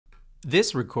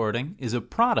This recording is a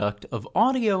product of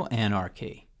Audio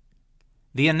Anarchy.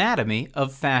 The Anatomy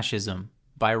of Fascism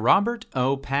by Robert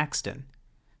O. Paxton.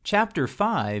 Chapter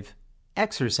 5,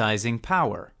 Exercising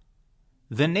Power.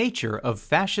 The Nature of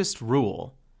Fascist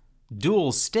Rule,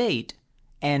 Dual State,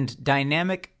 and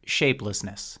Dynamic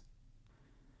Shapelessness.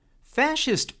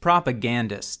 Fascist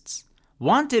propagandists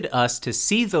wanted us to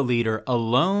see the leader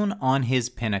alone on his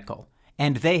pinnacle,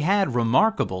 and they had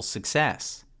remarkable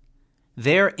success.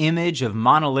 Their image of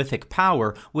monolithic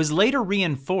power was later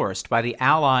reinforced by the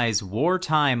Allies'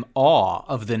 wartime awe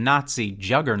of the Nazi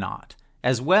juggernaut,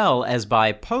 as well as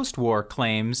by post-war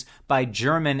claims by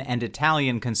German and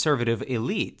Italian conservative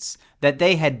elites that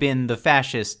they had been the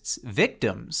fascists'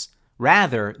 victims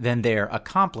rather than their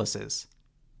accomplices.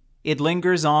 It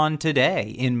lingers on today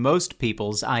in most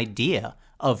people's idea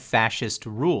of fascist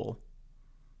rule.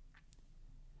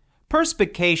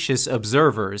 Perspicacious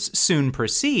observers soon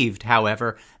perceived,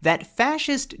 however, that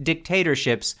fascist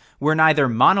dictatorships were neither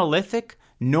monolithic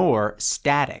nor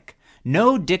static.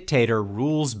 No dictator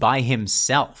rules by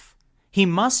himself. He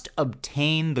must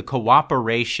obtain the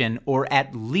cooperation or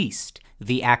at least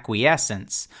the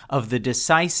acquiescence of the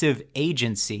decisive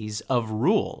agencies of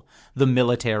rule, the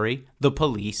military, the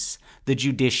police, the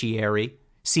judiciary,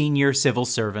 senior civil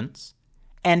servants,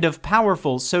 and of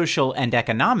powerful social and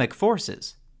economic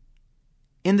forces.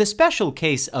 In the special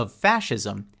case of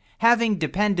fascism, having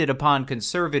depended upon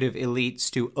conservative elites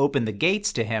to open the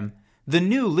gates to him, the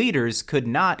new leaders could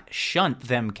not shunt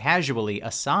them casually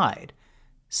aside.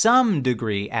 Some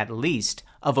degree, at least,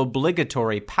 of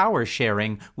obligatory power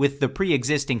sharing with the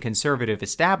pre-existing conservative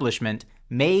establishment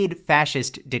made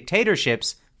fascist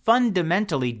dictatorships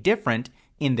fundamentally different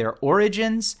in their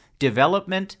origins,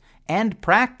 development, and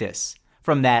practice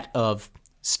from that of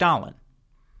Stalin.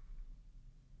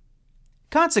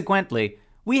 Consequently,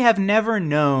 we have never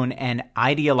known an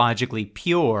ideologically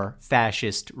pure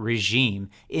fascist regime.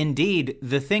 Indeed,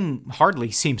 the thing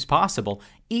hardly seems possible.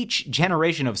 Each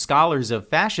generation of scholars of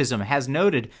fascism has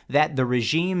noted that the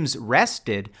regimes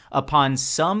rested upon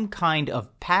some kind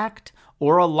of pact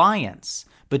or alliance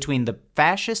between the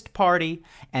fascist party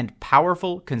and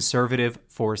powerful conservative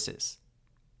forces.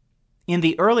 In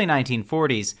the early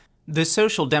 1940s, the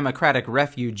social democratic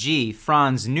refugee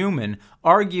Franz Neumann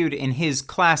argued in his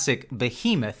classic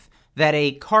Behemoth that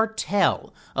a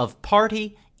cartel of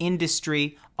party,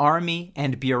 industry, army,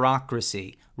 and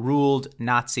bureaucracy ruled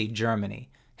Nazi Germany,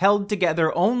 held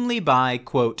together only by,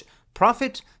 quote,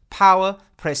 profit, power,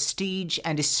 prestige,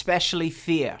 and especially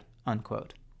fear,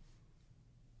 unquote.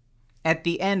 At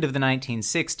the end of the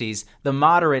 1960s, the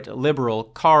moderate liberal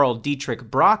Karl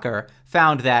Dietrich Bracher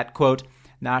found that, quote,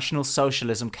 National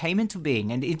Socialism came into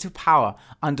being and into power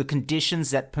under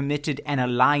conditions that permitted an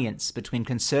alliance between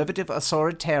conservative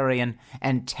authoritarian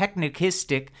and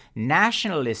technicistic,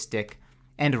 nationalistic,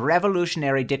 and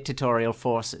revolutionary dictatorial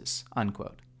forces,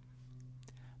 unquote.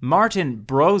 Martin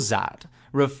Brozat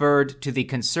referred to the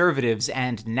conservatives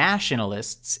and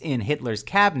nationalists in Hitler's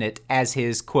cabinet as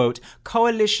his, quote,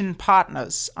 coalition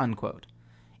partners, unquote.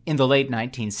 In the late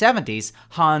 1970s,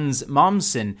 Hans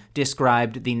Mommsen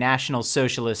described the National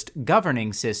Socialist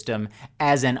governing system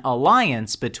as an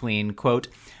alliance between, quote,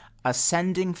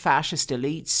 ascending fascist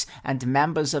elites and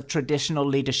members of traditional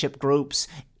leadership groups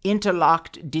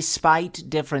interlocked despite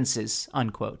differences,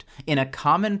 unquote, in a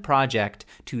common project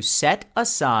to set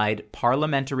aside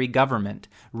parliamentary government,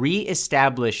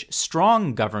 re-establish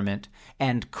strong government,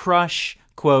 and crush,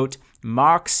 quote,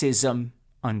 Marxism,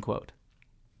 unquote.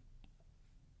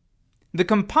 The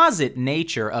composite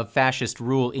nature of fascist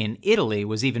rule in Italy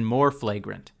was even more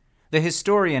flagrant. The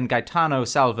historian Gaetano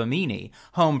Salvemini,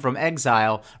 home from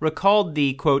exile, recalled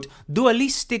the, quote,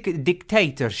 dualistic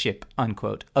dictatorship,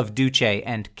 unquote, of Duce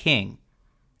and King.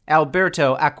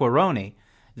 Alberto Acquaroni,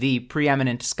 the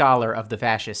preeminent scholar of the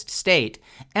fascist state,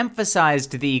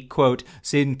 emphasized the, quote,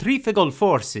 centrifugal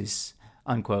forces,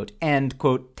 unquote, and,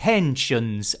 quote,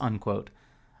 tensions, unquote,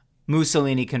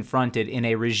 Mussolini confronted in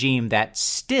a regime that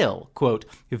still, quote,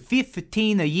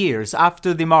 15 years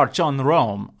after the March on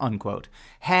Rome, unquote,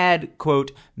 had,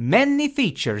 quote, many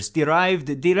features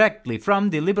derived directly from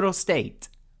the liberal state,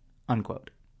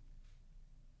 unquote.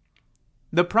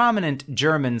 The prominent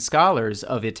German scholars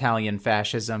of Italian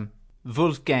fascism,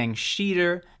 Wolfgang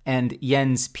Schieder and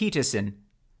Jens Petersen,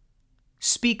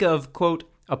 speak of, quote,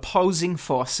 opposing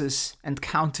forces and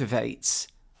counterweights,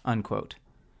 unquote,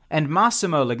 and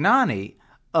Massimo Legnani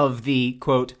of the,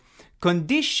 quote,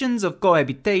 conditions of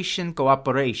cohabitation,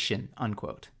 cooperation,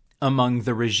 unquote, among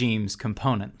the regime's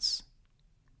components.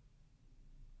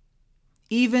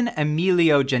 Even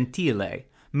Emilio Gentile,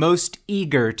 most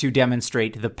eager to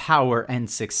demonstrate the power and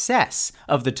success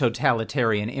of the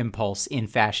totalitarian impulse in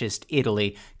fascist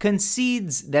Italy,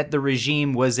 concedes that the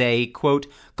regime was a, quote,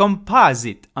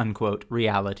 composite, unquote,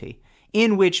 reality,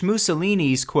 in which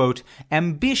Mussolini's, quote,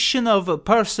 ambition of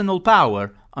personal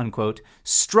power, unquote,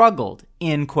 struggled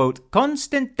in, quote,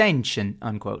 constant tension,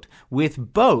 unquote,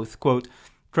 with both, quote,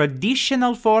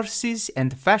 traditional forces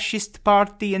and fascist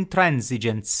party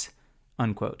intransigence,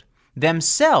 unquote,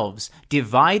 themselves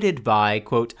divided by,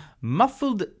 quote,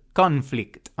 muffled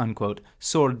conflict, unquote,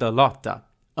 sorda lotta,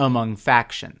 among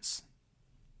factions.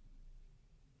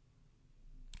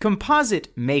 Composite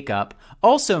makeup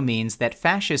also means that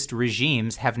fascist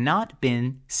regimes have not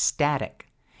been static.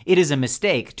 It is a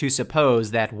mistake to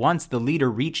suppose that once the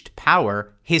leader reached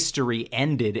power, history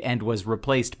ended and was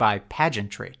replaced by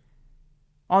pageantry.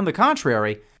 On the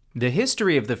contrary, the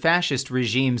history of the fascist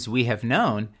regimes we have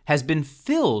known has been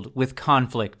filled with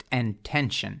conflict and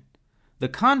tension. The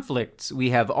conflicts we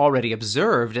have already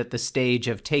observed at the stage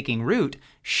of taking root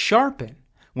sharpen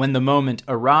when the moment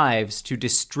arrives to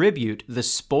distribute the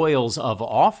spoils of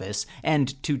office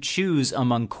and to choose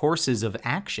among courses of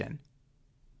action.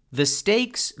 The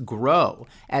stakes grow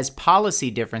as policy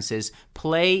differences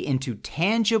play into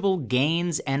tangible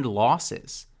gains and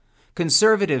losses.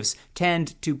 Conservatives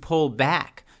tend to pull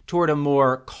back toward a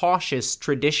more cautious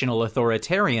traditional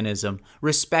authoritarianism,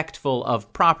 respectful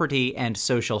of property and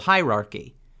social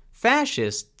hierarchy.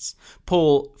 Fascists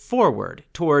pull forward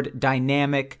toward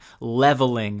dynamic,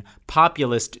 leveling,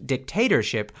 populist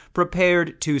dictatorship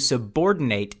prepared to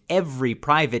subordinate every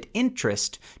private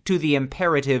interest to the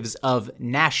imperatives of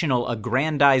national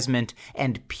aggrandizement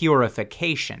and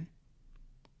purification.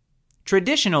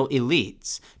 Traditional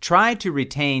elites try to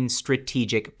retain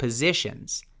strategic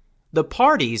positions. The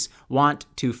parties want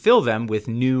to fill them with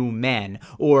new men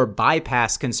or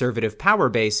bypass conservative power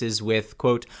bases with,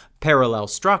 quote, parallel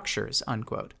structures,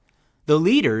 unquote. The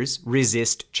leaders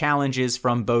resist challenges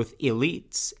from both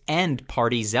elites and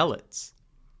party zealots.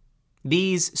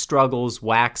 These struggles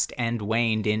waxed and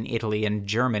waned in Italy and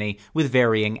Germany with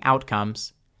varying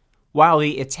outcomes. While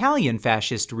the Italian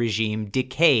fascist regime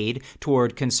decayed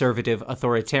toward conservative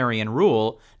authoritarian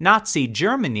rule, Nazi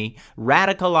Germany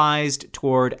radicalized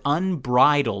toward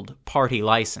unbridled party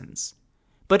license.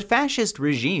 But fascist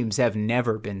regimes have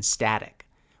never been static.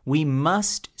 We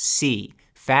must see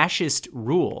fascist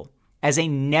rule as a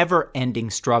never-ending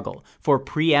struggle for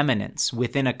preeminence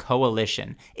within a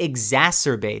coalition,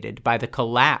 exacerbated by the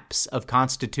collapse of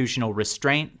constitutional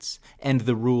restraints and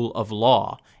the rule of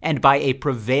law, and by a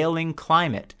prevailing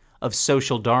climate of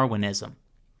social Darwinism.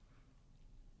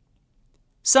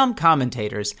 Some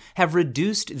commentators have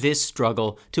reduced this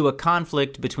struggle to a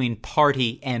conflict between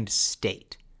party and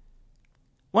state.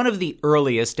 One of the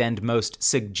earliest and most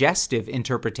suggestive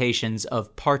interpretations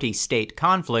of party-state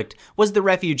conflict was the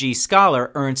refugee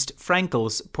scholar Ernst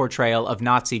Frankel's portrayal of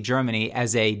Nazi Germany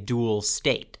as a dual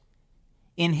state.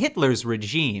 In Hitler's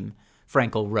regime,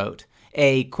 Frankel wrote,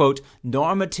 a, quote,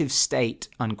 normative state,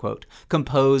 unquote,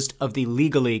 composed of the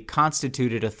legally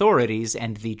constituted authorities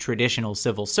and the traditional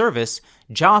civil service,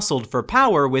 jostled for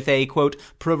power with a, quote,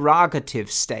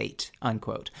 prerogative state,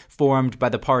 unquote, formed by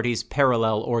the party's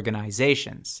parallel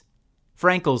organizations.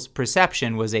 Frankel's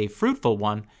perception was a fruitful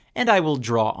one, and I will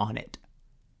draw on it.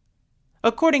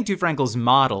 According to Frankel's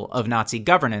model of Nazi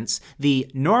governance,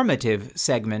 the normative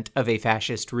segment of a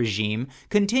fascist regime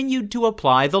continued to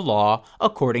apply the law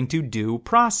according to due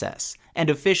process, and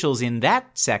officials in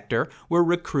that sector were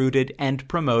recruited and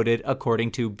promoted according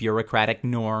to bureaucratic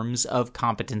norms of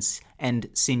competence and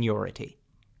seniority.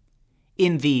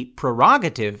 In the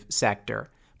prerogative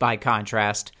sector, by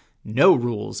contrast, no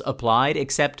rules applied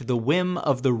except the whim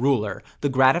of the ruler, the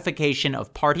gratification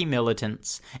of party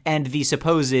militants, and the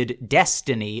supposed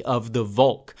destiny of the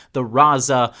Volk, the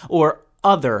Raza, or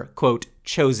other, quote,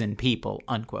 chosen people,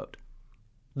 unquote.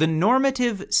 The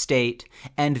normative state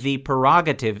and the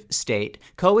prerogative state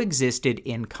coexisted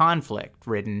in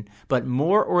conflict-ridden but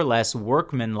more or less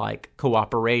workmanlike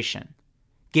cooperation,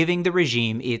 giving the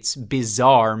regime its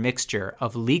bizarre mixture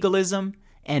of legalism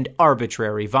and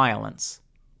arbitrary violence.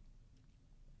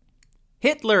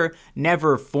 Hitler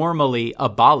never formally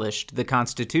abolished the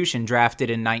constitution drafted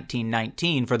in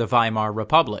 1919 for the Weimar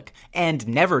Republic, and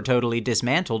never totally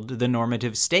dismantled the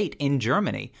normative state in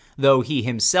Germany, though he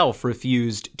himself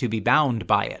refused to be bound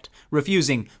by it,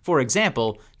 refusing, for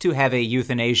example, to have a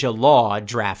euthanasia law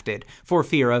drafted for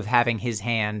fear of having his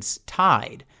hands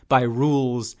tied by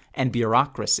rules and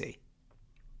bureaucracy.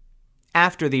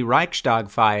 After the Reichstag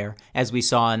fire, as we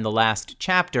saw in the last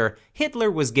chapter, Hitler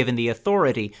was given the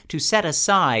authority to set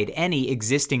aside any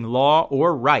existing law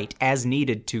or right as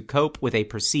needed to cope with a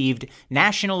perceived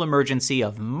national emergency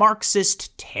of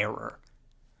Marxist terror.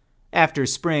 After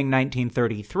spring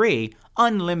 1933,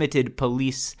 unlimited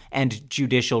police and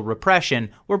judicial repression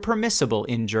were permissible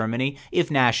in Germany if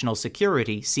national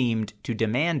security seemed to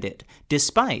demand it,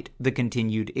 despite the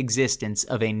continued existence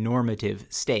of a normative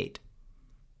state.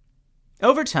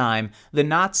 Over time, the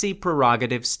Nazi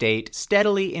prerogative state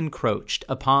steadily encroached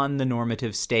upon the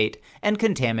normative state and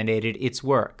contaminated its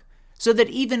work, so that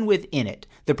even within it,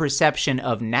 the perception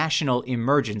of national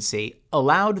emergency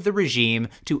allowed the regime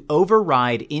to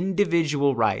override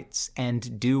individual rights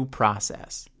and due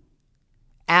process.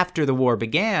 After the war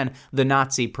began, the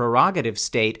Nazi prerogative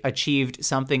state achieved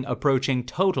something approaching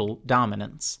total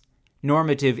dominance.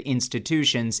 Normative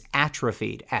institutions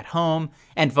atrophied at home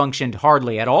and functioned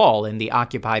hardly at all in the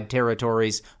occupied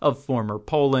territories of former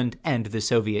Poland and the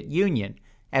Soviet Union,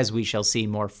 as we shall see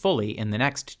more fully in the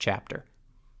next chapter.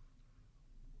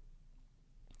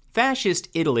 Fascist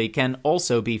Italy can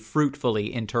also be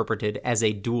fruitfully interpreted as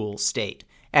a dual state,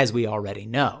 as we already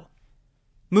know.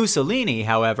 Mussolini,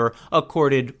 however,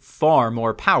 accorded far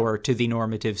more power to the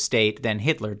normative state than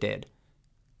Hitler did.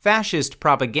 Fascist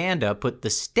propaganda put the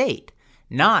state,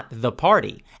 not the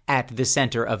party, at the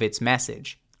center of its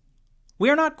message.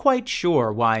 We are not quite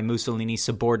sure why Mussolini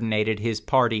subordinated his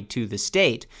party to the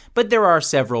state, but there are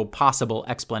several possible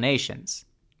explanations.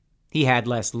 He had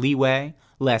less leeway,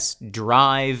 less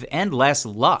drive, and less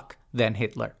luck than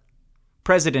Hitler.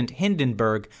 President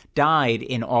Hindenburg died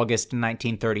in August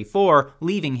 1934,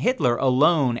 leaving Hitler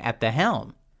alone at the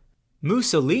helm.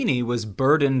 Mussolini was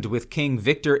burdened with King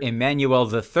Victor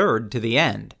Emmanuel III to the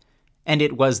end, and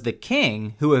it was the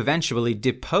king who eventually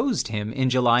deposed him in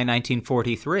July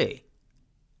 1943.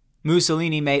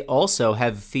 Mussolini may also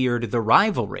have feared the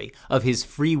rivalry of his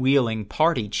freewheeling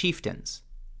party chieftains.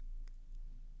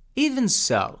 Even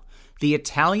so, the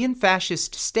Italian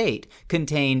fascist state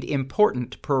contained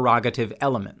important prerogative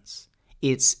elements: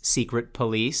 its secret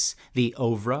police, the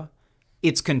Ovra,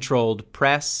 its controlled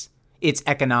press, its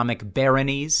economic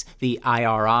baronies, the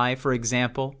IRI, for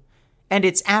example, and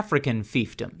its African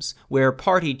fiefdoms, where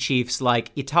party chiefs like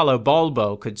Italo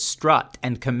Balbo could strut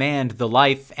and command the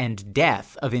life and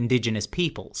death of indigenous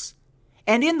peoples.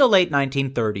 And in the late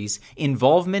 1930s,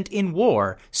 involvement in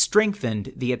war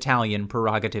strengthened the Italian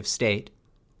prerogative state.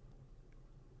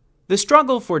 The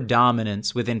struggle for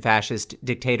dominance within fascist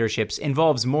dictatorships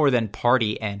involves more than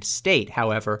party and state,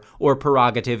 however, or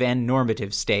prerogative and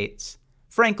normative states.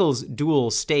 Frankel's dual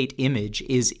state image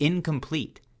is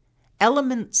incomplete.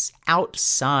 Elements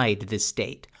outside the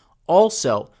state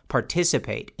also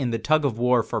participate in the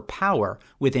tug-of-war for power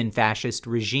within fascist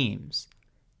regimes.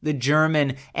 The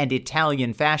German and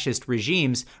Italian fascist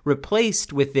regimes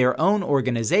replaced with their own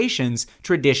organizations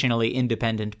traditionally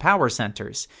independent power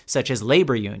centers, such as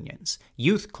labor unions,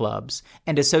 youth clubs,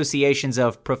 and associations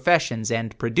of professions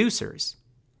and producers.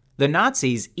 The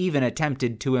Nazis even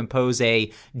attempted to impose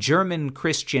a German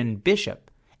Christian bishop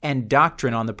and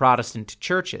doctrine on the Protestant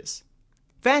churches.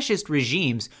 Fascist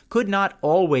regimes could not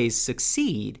always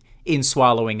succeed in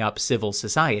swallowing up civil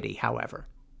society, however.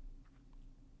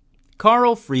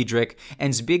 Karl Friedrich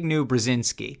and Zbigniew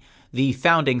Brzezinski, the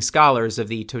founding scholars of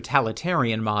the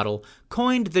totalitarian model,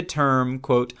 coined the term,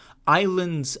 quote,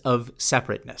 islands of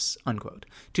separateness, unquote,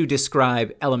 to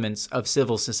describe elements of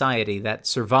civil society that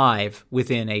survive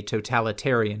within a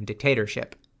totalitarian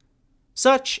dictatorship.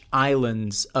 Such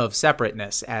islands of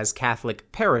separateness as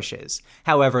Catholic parishes,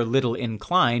 however little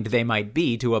inclined they might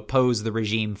be to oppose the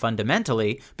regime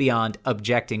fundamentally beyond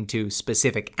objecting to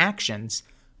specific actions,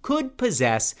 could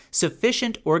possess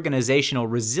sufficient organizational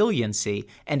resiliency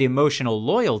and emotional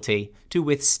loyalty to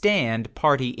withstand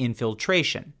party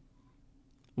infiltration.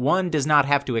 One does not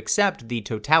have to accept the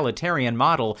totalitarian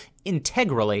model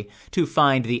integrally to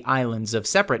find the islands of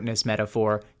separateness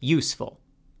metaphor useful.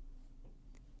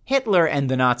 Hitler and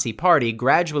the Nazi Party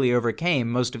gradually overcame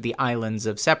most of the islands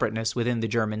of separateness within the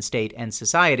German state and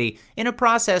society in a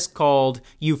process called,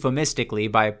 euphemistically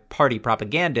by party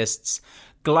propagandists,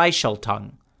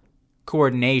 Gleichschaltung,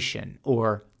 coordination,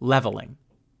 or leveling.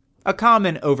 A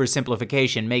common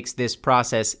oversimplification makes this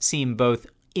process seem both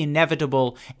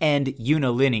inevitable and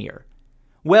unilinear.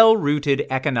 Well-rooted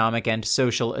economic and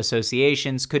social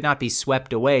associations could not be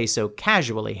swept away so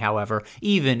casually, however,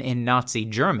 even in Nazi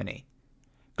Germany.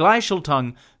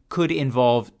 Gleichschaltung could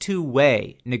involve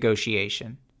two-way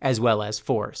negotiation, as well as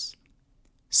force.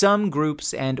 Some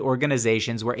groups and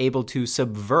organizations were able to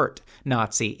subvert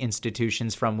Nazi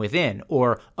institutions from within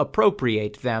or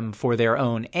appropriate them for their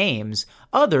own aims.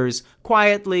 Others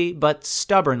quietly but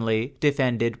stubbornly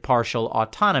defended partial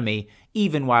autonomy,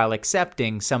 even while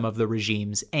accepting some of the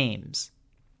regime's aims.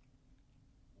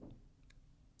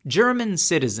 German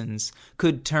citizens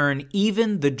could turn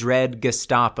even the dread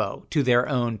Gestapo to their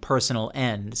own personal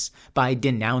ends by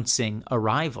denouncing a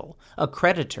rival, a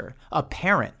creditor, a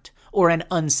parent, or an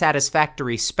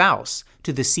unsatisfactory spouse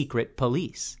to the secret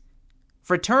police.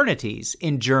 Fraternities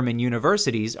in German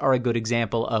universities are a good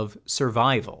example of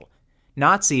survival.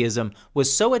 Nazism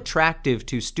was so attractive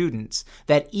to students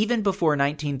that even before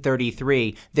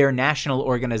 1933, their national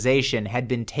organization had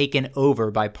been taken over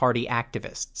by party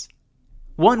activists.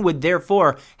 One would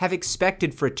therefore have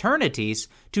expected fraternities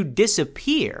to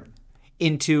disappear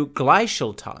into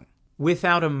Gleichschaltung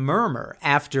without a murmur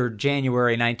after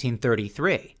January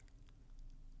 1933.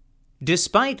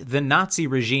 Despite the Nazi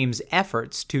regime's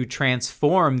efforts to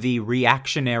transform the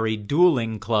reactionary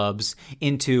dueling clubs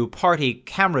into party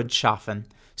Kameradschaften,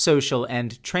 social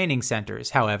and training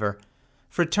centers, however,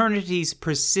 fraternities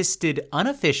persisted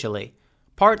unofficially,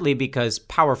 partly because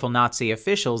powerful Nazi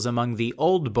officials among the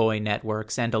old boy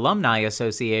networks and alumni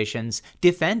associations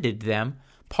defended them,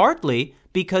 partly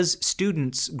because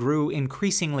students grew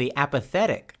increasingly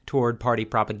apathetic toward party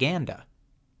propaganda.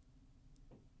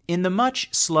 In the much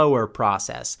slower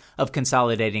process of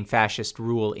consolidating fascist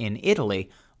rule in Italy,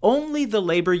 only the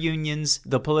labor unions,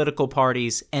 the political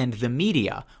parties, and the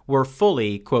media were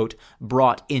fully, quote,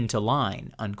 brought into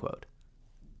line, unquote.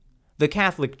 The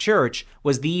Catholic Church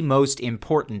was the most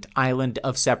important island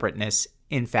of separateness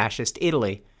in fascist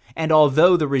Italy, and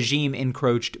although the regime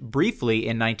encroached briefly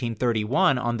in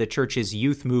 1931 on the Church's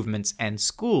youth movements and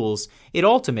schools, it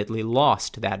ultimately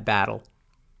lost that battle.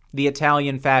 The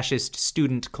Italian fascist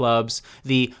student clubs,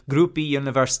 the Gruppi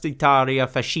Universitaria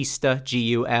Fascista,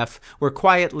 GUF, were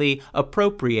quietly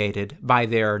appropriated by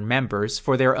their members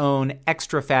for their own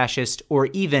extra-fascist or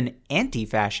even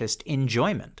anti-fascist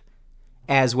enjoyment,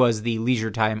 as was the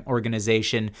leisure time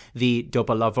organization, the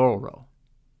Dopolavoro.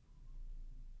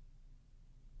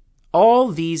 All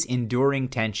these enduring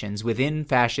tensions within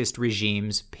fascist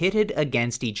regimes pitted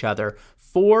against each other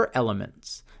four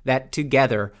elements that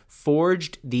together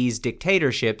forged these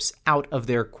dictatorships out of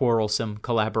their quarrelsome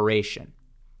collaboration: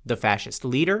 the fascist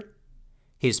leader,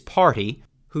 his party,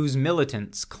 whose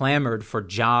militants clamored for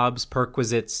jobs,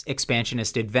 perquisites,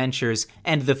 expansionist adventures,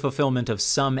 and the fulfillment of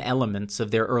some elements of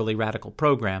their early radical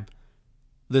program,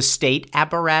 the state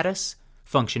apparatus,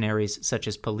 functionaries such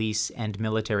as police and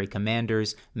military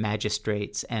commanders,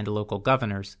 magistrates, and local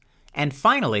governors, and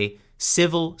finally,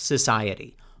 civil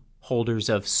society, holders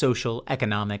of social,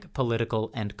 economic, political,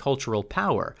 and cultural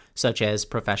power, such as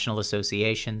professional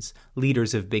associations,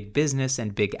 leaders of big business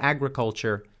and big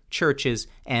agriculture, churches,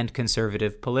 and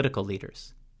conservative political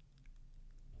leaders.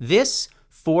 This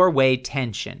four-way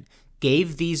tension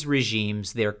gave these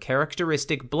regimes their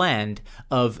characteristic blend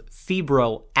of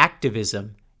febrile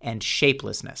activism and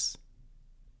shapelessness.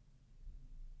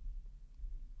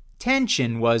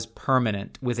 Tension was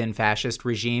permanent within fascist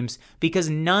regimes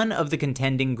because none of the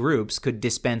contending groups could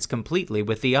dispense completely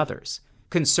with the others.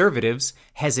 Conservatives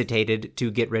hesitated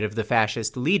to get rid of the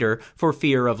fascist leader for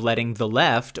fear of letting the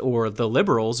left or the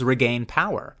liberals regain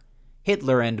power.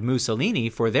 Hitler and Mussolini,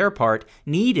 for their part,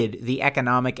 needed the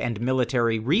economic and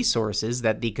military resources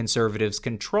that the conservatives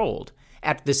controlled.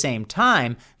 At the same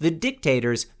time, the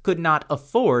dictators could not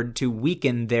afford to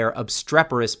weaken their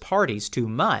obstreperous parties too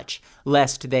much,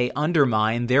 lest they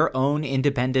undermine their own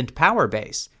independent power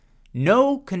base.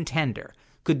 No contender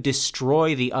could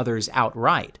destroy the others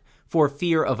outright, for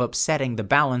fear of upsetting the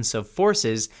balance of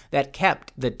forces that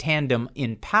kept the tandem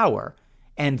in power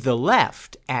and the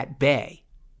left at bay.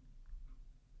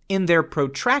 In their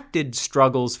protracted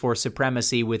struggles for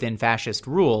supremacy within fascist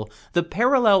rule, the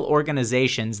parallel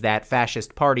organizations that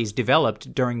fascist parties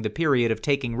developed during the period of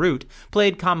taking root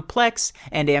played complex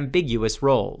and ambiguous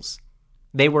roles.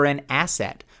 They were an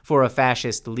asset for a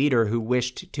fascist leader who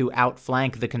wished to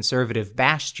outflank the conservative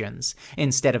bastions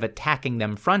instead of attacking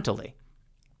them frontally.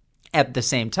 At the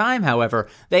same time, however,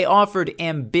 they offered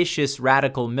ambitious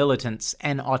radical militants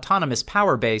an autonomous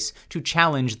power base to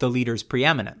challenge the leader's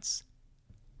preeminence.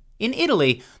 In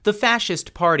Italy, the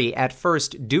fascist party at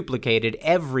first duplicated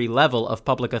every level of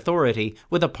public authority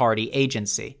with a party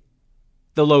agency.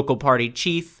 The local party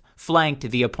chief flanked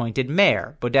the appointed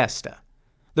mayor, Podesta.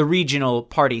 The regional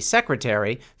party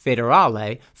secretary,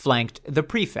 Federale, flanked the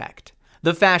prefect.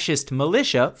 The fascist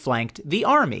militia flanked the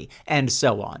army, and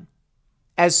so on.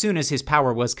 As soon as his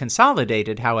power was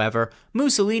consolidated, however,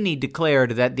 Mussolini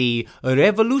declared that the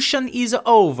revolution is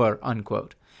over,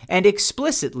 unquote, and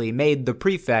explicitly made the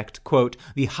prefect, quote,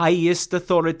 the highest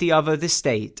authority of the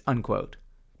state, unquote,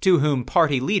 to whom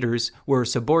party leaders were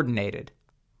subordinated.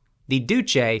 The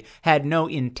Duce had no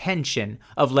intention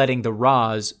of letting the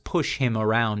Ras push him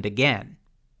around again.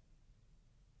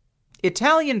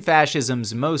 Italian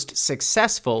fascism's most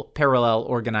successful parallel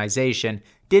organization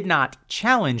did not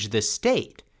challenge the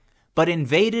state, but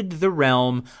invaded the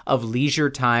realm of leisure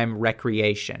time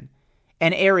recreation,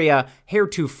 an area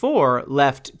heretofore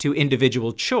left to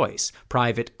individual choice,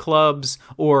 private clubs,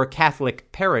 or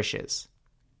Catholic parishes.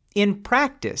 In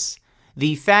practice,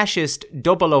 the fascist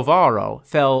Dopolavoro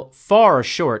fell far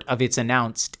short of its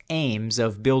announced aims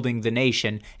of building the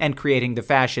nation and creating the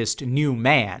fascist new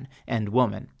man and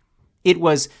woman. It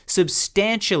was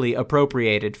substantially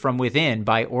appropriated from within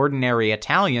by ordinary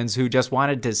Italians who just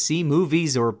wanted to see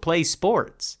movies or play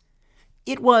sports.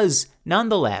 It was,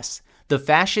 nonetheless, the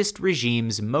fascist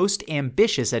regime's most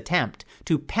ambitious attempt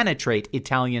to penetrate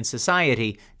Italian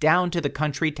society down to the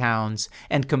country towns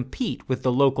and compete with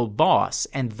the local boss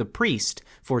and the priest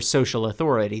for social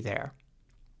authority there.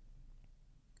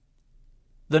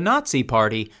 The Nazi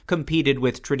Party competed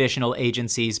with traditional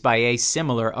agencies by a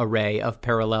similar array of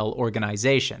parallel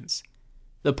organizations.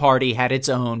 The party had its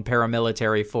own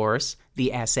paramilitary force,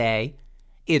 the SA,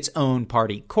 its own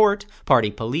party court,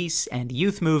 party police, and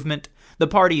youth movement, the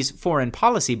party's foreign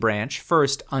policy branch,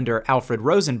 first under Alfred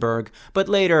Rosenberg, but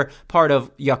later part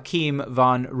of Joachim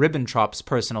von Ribbentrop's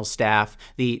personal staff,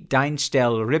 the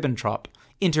Dienststelle-Ribbentrop,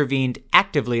 intervened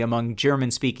actively among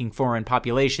German-speaking foreign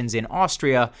populations in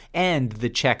Austria and the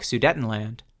Czech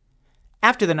Sudetenland.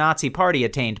 After the Nazi Party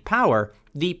attained power,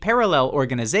 the parallel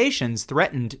organizations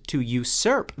threatened to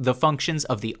usurp the functions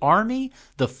of the army,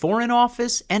 the foreign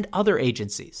office, and other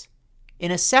agencies. In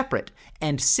a separate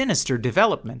and sinister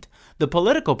development, the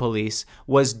political police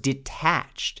was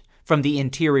detached from the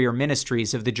interior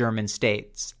ministries of the German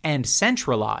states and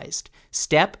centralized,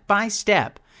 step by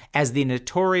step, as the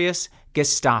notorious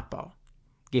Gestapo,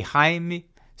 Geheime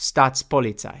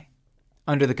Staatspolizei,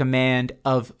 under the command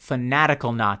of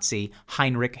fanatical Nazi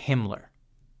Heinrich Himmler.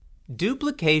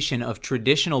 Duplication of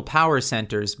traditional power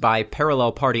centers by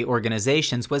parallel party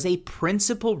organizations was a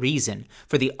principal reason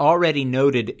for the already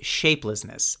noted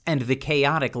shapelessness and the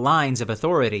chaotic lines of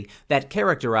authority that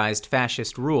characterized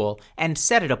fascist rule and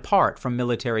set it apart from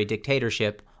military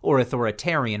dictatorship or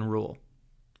authoritarian rule.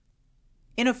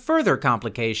 In a further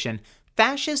complication,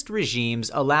 fascist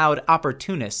regimes allowed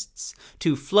opportunists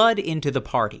to flood into the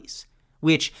parties,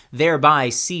 which thereby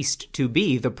ceased to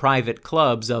be the private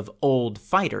clubs of old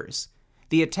fighters.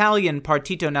 The Italian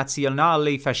Partito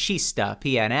Nazionale Fascista,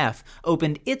 PNF,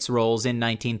 opened its rolls in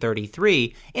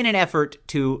 1933 in an effort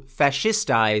to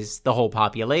fascistize the whole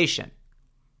population.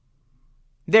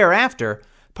 Thereafter,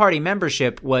 party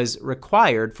membership was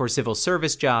required for civil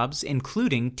service jobs,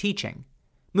 including teaching.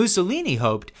 Mussolini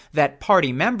hoped that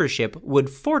party membership would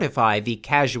fortify the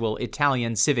casual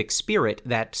Italian civic spirit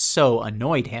that so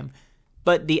annoyed him,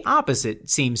 but the opposite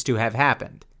seems to have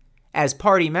happened. As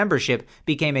party membership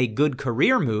became a good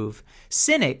career move,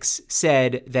 cynics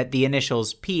said that the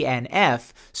initials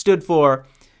PNF stood for,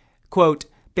 quote,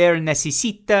 per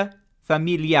necessità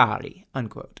familiari,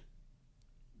 unquote.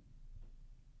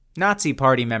 Nazi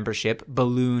party membership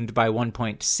ballooned by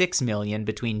 1.6 million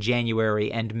between January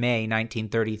and May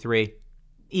 1933,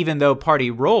 even though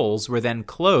party rolls were then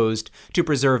closed to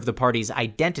preserve the party's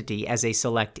identity as a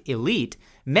select elite.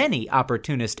 Many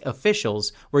opportunist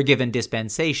officials were given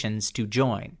dispensations to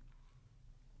join.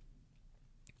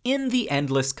 In the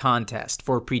endless contest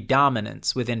for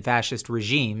predominance within fascist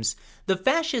regimes, the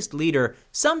fascist leader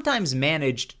sometimes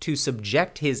managed to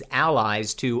subject his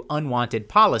allies to unwanted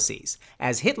policies,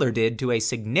 as Hitler did to a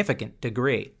significant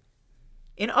degree.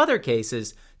 In other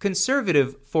cases,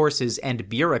 conservative forces and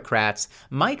bureaucrats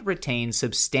might retain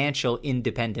substantial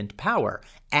independent power,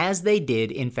 as they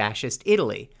did in fascist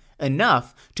Italy,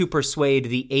 enough to persuade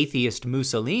the atheist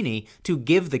Mussolini to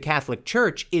give the Catholic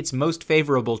Church its most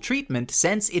favorable treatment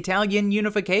since Italian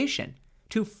unification,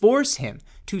 to force him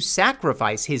to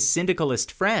sacrifice his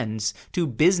syndicalist friends to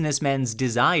businessmen's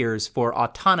desires for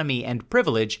autonomy and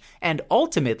privilege, and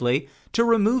ultimately to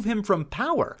remove him from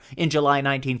power in July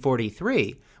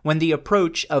 1943, when the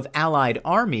approach of Allied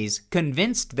armies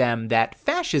convinced them that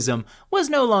fascism was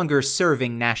no longer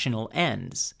serving national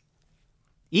ends.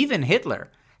 Even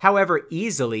Hitler, however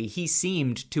easily he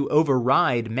seemed to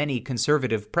override many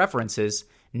conservative preferences,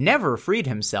 never freed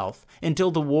himself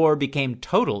until the war became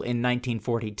total in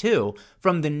 1942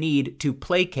 from the need to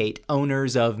placate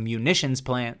owners of munitions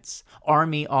plants,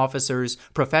 army officers,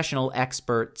 professional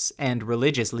experts, and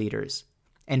religious leaders,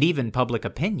 and even public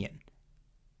opinion.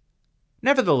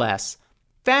 Nevertheless,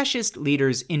 fascist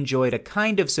leaders enjoyed a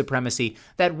kind of supremacy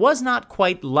that was not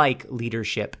quite like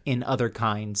leadership in other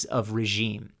kinds of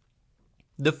regime.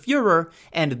 The Führer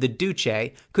and the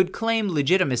Duce could claim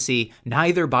legitimacy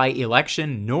neither by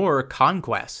election nor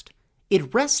conquest.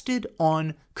 It rested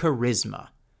on charisma,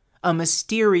 a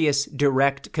mysterious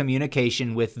direct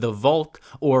communication with the Volk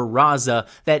or Raza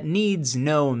that needs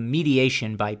no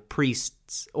mediation by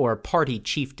priests or party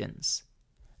chieftains.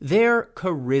 Their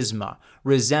charisma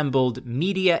resembled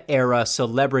media-era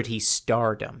celebrity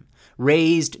stardom,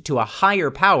 raised to a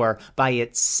higher power by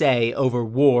its say over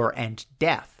war and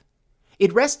death.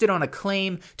 It rested on a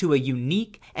claim to a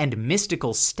unique and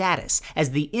mystical status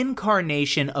as the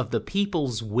incarnation of the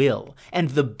people's will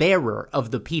and the bearer of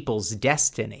the people's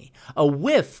destiny. A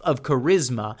whiff of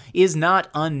charisma is not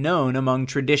unknown among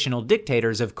traditional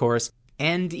dictators, of course,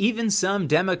 and even some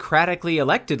democratically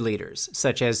elected leaders,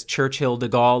 such as Churchill, de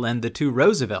Gaulle, and the two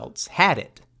Roosevelts, had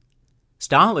it.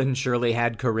 Stalin surely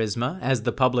had charisma, as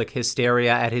the public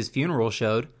hysteria at his funeral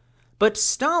showed, but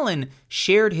Stalin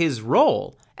shared his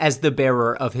role as the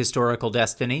bearer of historical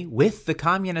destiny with the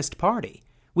Communist Party,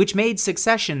 which made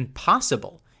succession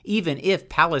possible, even if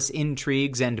palace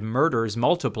intrigues and murders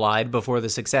multiplied before the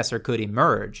successor could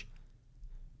emerge.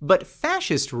 But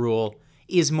fascist rule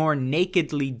is more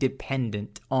nakedly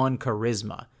dependent on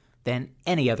charisma than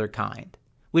any other kind,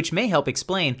 which may help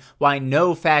explain why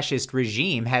no fascist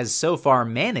regime has so far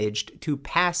managed to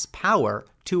pass power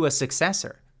to a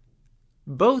successor.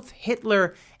 Both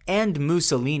Hitler and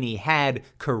Mussolini had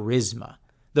charisma,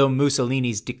 though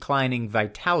Mussolini's declining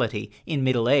vitality in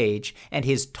middle age and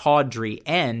his tawdry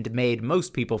end made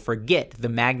most people forget the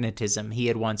magnetism he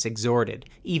had once exhorted,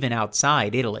 even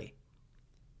outside Italy.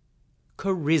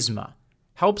 Charisma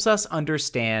helps us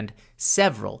understand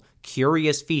several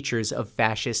curious features of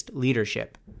fascist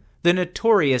leadership. The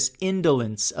notorious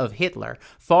indolence of Hitler,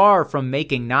 far from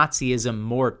making Nazism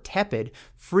more tepid,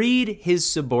 freed his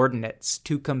subordinates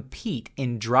to compete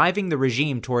in driving the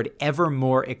regime toward ever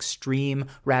more extreme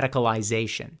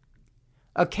radicalization.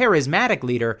 A charismatic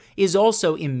leader is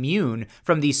also immune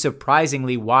from the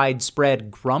surprisingly widespread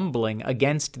grumbling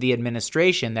against the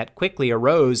administration that quickly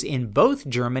arose in both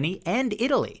Germany and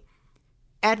Italy.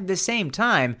 At the same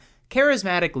time,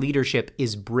 charismatic leadership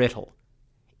is brittle.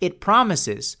 It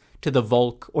promises to the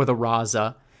Volk or the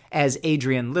Raza, as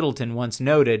Adrian Littleton once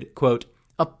noted, quote,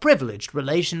 a privileged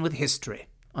relation with history,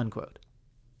 unquote.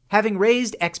 Having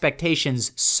raised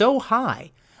expectations so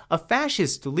high, a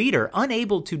fascist leader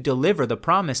unable to deliver the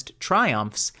promised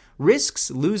triumphs risks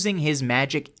losing his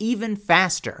magic even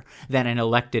faster than an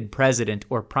elected president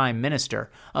or prime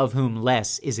minister, of whom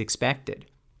less is expected.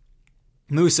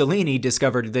 Mussolini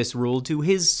discovered this rule to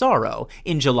his sorrow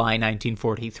in July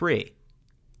 1943.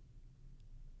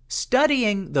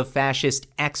 Studying the fascist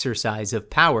exercise of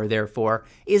power, therefore,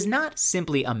 is not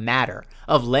simply a matter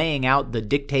of laying out the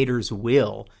dictator's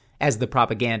will, as the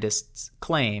propagandists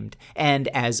claimed, and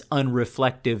as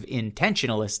unreflective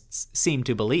intentionalists seem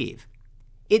to believe.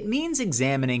 It means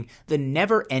examining the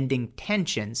never-ending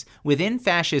tensions within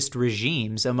fascist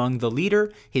regimes among the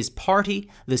leader, his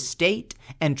party, the state,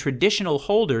 and traditional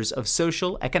holders of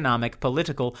social, economic,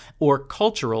 political, or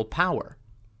cultural power.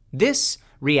 This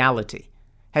reality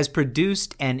has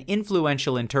produced an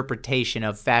influential interpretation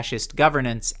of fascist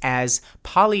governance as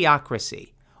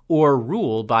polyocracy, or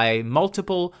rule by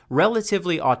multiple,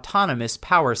 relatively autonomous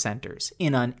power centers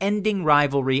in unending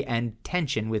rivalry and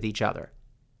tension with each other.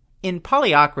 In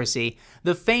polyocracy,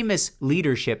 the famous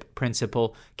leadership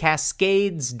principle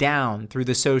cascades down through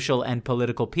the social and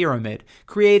political pyramid,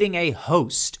 creating a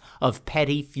host of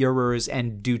petty Führers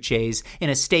and Duces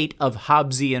in a state of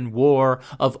Hobbesian war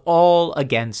of all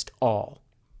against all.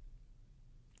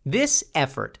 This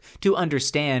effort to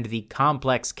understand the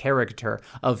complex character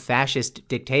of fascist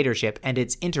dictatorship and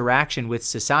its interaction with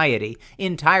society,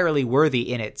 entirely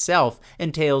worthy in itself,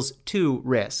 entails two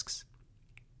risks.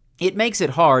 It makes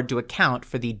it hard to account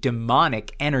for the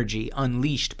demonic energy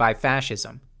unleashed by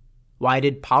fascism. Why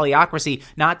did polyocracy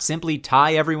not simply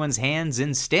tie everyone's hands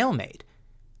in stalemate?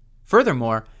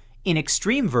 Furthermore, in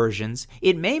extreme versions,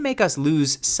 it may make us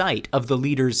lose sight of the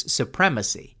leader's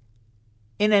supremacy.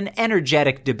 In an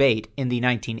energetic debate in the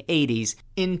 1980s,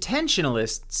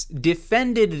 intentionalists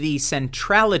defended the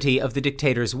centrality of the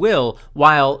dictator's will,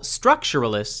 while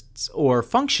structuralists or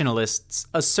functionalists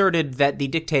asserted that the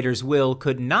dictator's will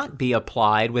could not be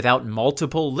applied without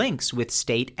multiple links with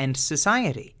state and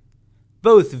society.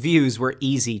 Both views were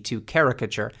easy to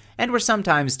caricature and were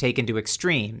sometimes taken to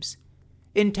extremes.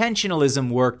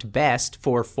 Intentionalism worked best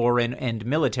for foreign and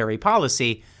military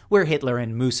policy, where Hitler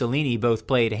and Mussolini both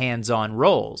played hands-on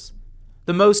roles.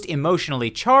 The most emotionally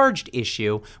charged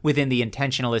issue within the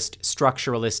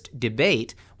intentionalist-structuralist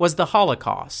debate was the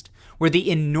Holocaust, where the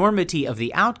enormity of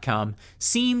the outcome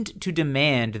seemed to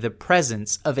demand the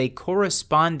presence of a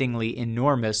correspondingly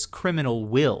enormous criminal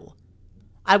will.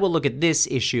 I will look at this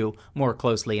issue more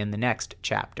closely in the next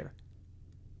chapter.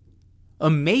 A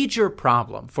major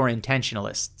problem for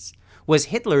intentionalists was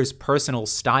Hitler's personal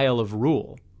style of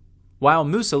rule. While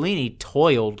Mussolini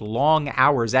toiled long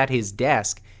hours at his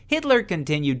desk, Hitler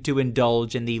continued to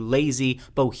indulge in the lazy,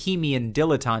 bohemian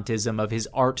dilettantism of his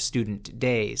art student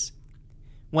days.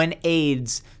 When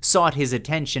aides sought his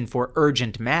attention for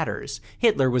urgent matters,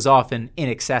 Hitler was often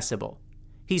inaccessible.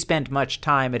 He spent much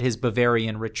time at his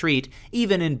Bavarian retreat.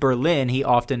 Even in Berlin, he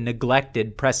often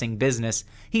neglected pressing business.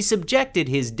 He subjected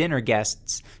his dinner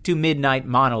guests to midnight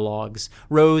monologues,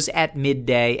 rose at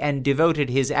midday, and devoted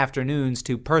his afternoons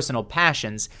to personal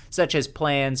passions, such as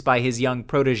plans by his young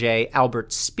protege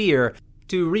Albert Speer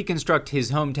to reconstruct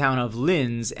his hometown of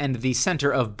Linz and the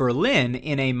center of Berlin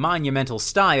in a monumental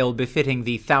style befitting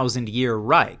the Thousand-Year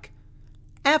Reich.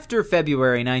 After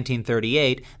February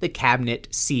 1938, the cabinet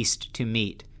ceased to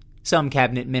meet. Some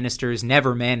cabinet ministers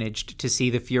never managed to see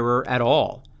the Führer at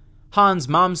all. Hans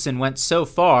Mommsen went so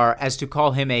far as to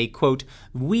call him a, quote,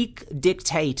 weak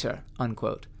dictator,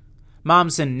 unquote.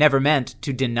 Mommsen never meant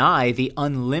to deny the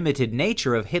unlimited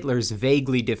nature of Hitler's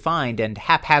vaguely defined and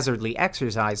haphazardly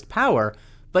exercised power,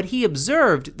 but he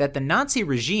observed that the Nazi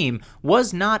regime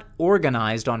was not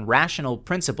organized on rational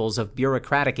principles of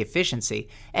bureaucratic efficiency,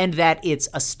 and that its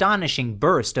astonishing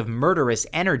burst of murderous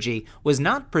energy was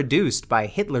not produced by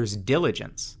Hitler's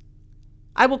diligence.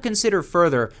 I will consider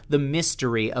further the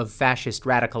mystery of fascist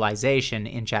radicalization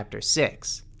in Chapter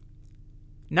 6.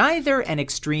 Neither an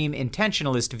extreme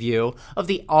intentionalist view of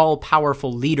the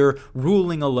all-powerful leader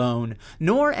ruling alone,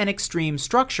 nor an extreme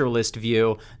structuralist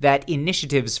view that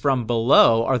initiatives from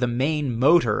below are the main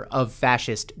motor of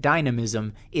fascist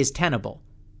dynamism is tenable.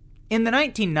 In the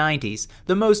 1990s,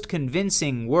 the most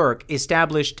convincing work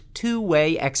established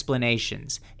two-way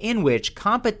explanations in which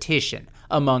competition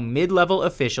among mid-level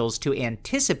officials to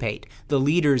anticipate the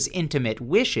leader's intimate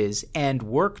wishes and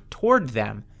work toward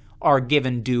them are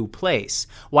given due place,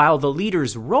 while the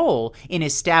leader's role in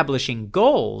establishing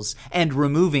goals and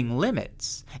removing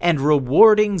limits and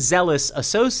rewarding zealous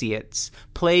associates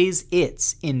plays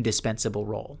its indispensable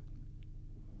role.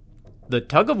 The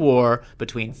tug-of-war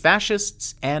between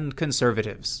fascists and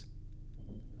conservatives.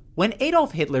 When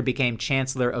Adolf Hitler became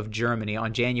Chancellor of Germany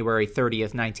on January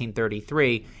 30th,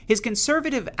 1933, his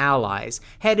conservative allies,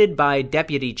 headed by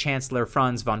Deputy Chancellor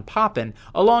Franz von Papen,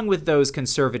 along with those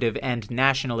conservative and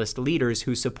nationalist leaders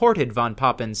who supported von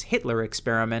Papen's Hitler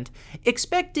experiment,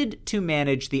 expected to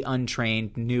manage the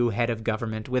untrained new head of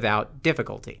government without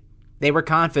difficulty. They were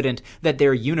confident that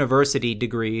their university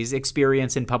degrees,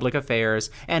 experience in public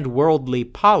affairs, and worldly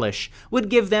polish would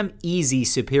give them easy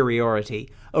superiority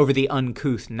over the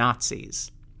uncouth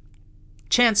Nazis.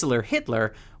 Chancellor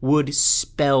Hitler would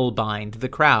spellbind the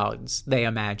crowds, they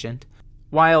imagined,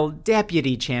 while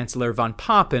Deputy Chancellor von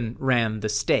Papen ran the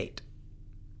state.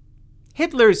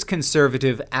 Hitler's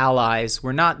conservative allies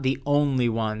were not the only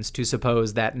ones to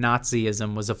suppose that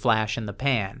Nazism was a flash in the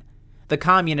pan. The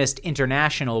Communist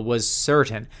International was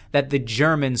certain that the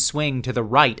German swing to the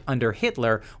right under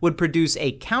Hitler would produce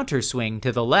a counterswing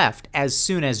to the left as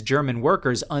soon as German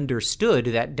workers understood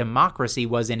that democracy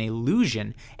was an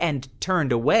illusion and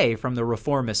turned away from the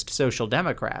reformist Social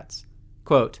Democrats.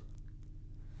 Quote,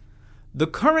 "The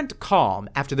current calm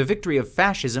after the victory of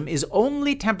fascism is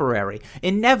only temporary.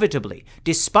 Inevitably,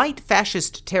 despite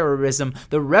fascist terrorism,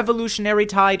 the revolutionary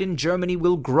tide in Germany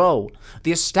will grow.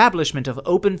 The establishment of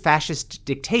open fascist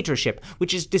dictatorship,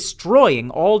 which is destroying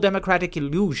all democratic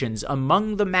illusions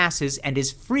among the masses and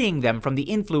is freeing them from the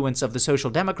influence of the Social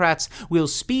Democrats, will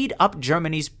speed up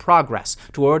Germany's progress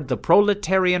toward the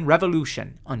proletarian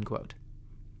revolution." Unquote.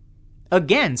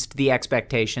 Against the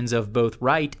expectations of both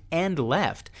right and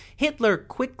left, Hitler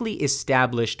quickly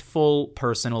established full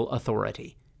personal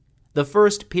authority. The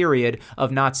first period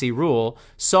of Nazi rule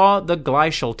saw the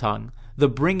Gleichschaltung, the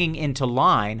bringing into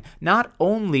line not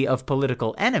only of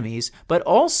political enemies, but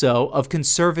also of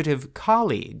conservative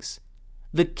colleagues.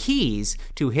 The keys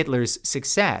to Hitler's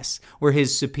success were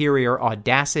his superior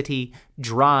audacity,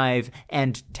 drive,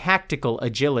 and tactical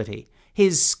agility,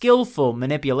 his skillful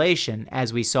manipulation,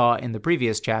 as we saw in the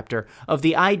previous chapter, of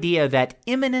the idea that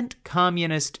imminent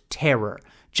communist terror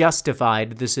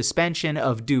justified the suspension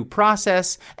of due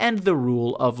process and the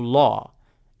rule of law,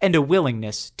 and a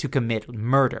willingness to commit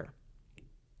murder.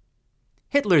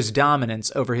 Hitler's dominance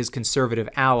over his conservative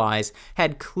allies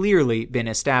had clearly been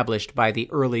established by the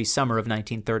early summer of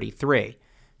 1933.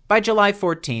 By July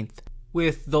 14th,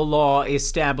 with the law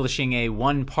establishing a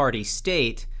one-party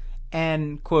state,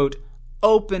 an, quote,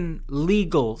 open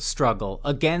legal struggle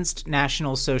against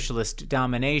National Socialist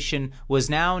domination was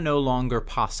now no longer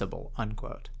possible,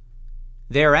 unquote.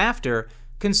 Thereafter,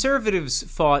 conservatives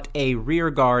fought a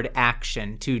rearguard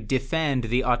action to defend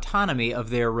the autonomy of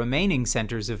their remaining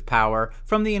centers of power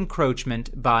from the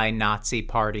encroachment by Nazi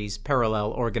parties'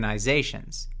 parallel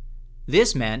organizations.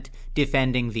 This meant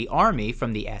defending the army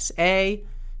from the SA,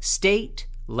 state,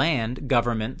 land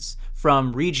governments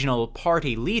from regional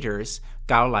party leaders,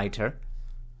 Gauleiter,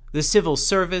 the civil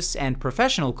service and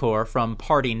professional corps from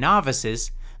party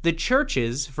novices, the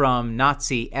churches from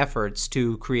Nazi efforts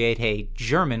to create a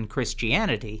German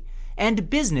Christianity, and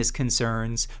business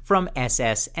concerns from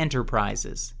SS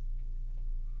enterprises.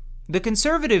 The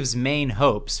conservatives' main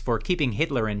hopes for keeping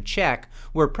Hitler in check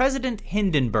were President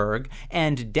Hindenburg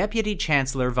and Deputy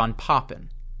Chancellor von Papen.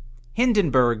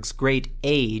 Hindenburg's great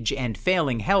age and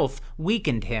failing health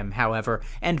weakened him, however,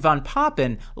 and von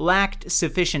Papen lacked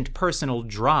sufficient personal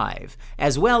drive,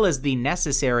 as well as the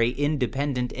necessary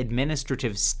independent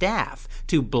administrative staff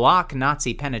to block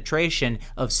Nazi penetration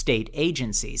of state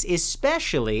agencies,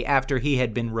 especially after he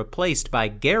had been replaced by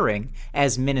Goering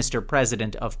as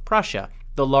Minister-President of Prussia,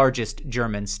 the largest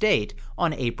German state,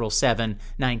 on April 7,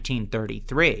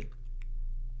 1933.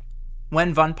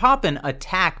 When von Papen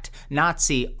attacked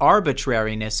Nazi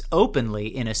arbitrariness openly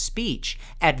in a speech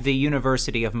at the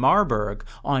University of Marburg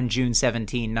on June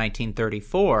 17,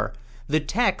 1934, the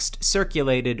text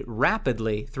circulated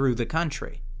rapidly through the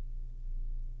country.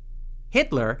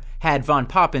 Hitler had von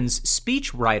Papen's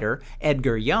speechwriter,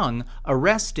 Edgar Jung,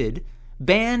 arrested,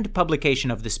 banned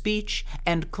publication of the speech,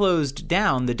 and closed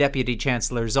down the Deputy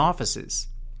Chancellor's offices.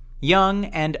 Jung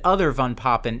and other von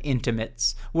Papen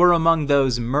intimates were among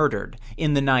those murdered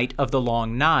in the night of the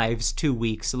Long Knives 2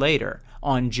 weeks later,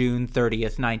 on June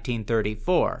 30th,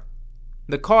 1934.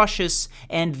 The cautious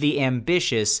and the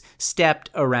ambitious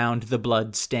stepped around the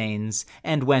bloodstains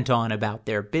and went on about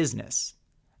their business.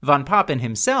 Von Papen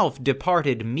himself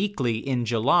departed meekly in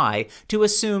July to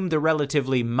assume the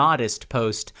relatively modest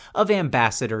post of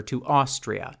ambassador to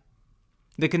Austria.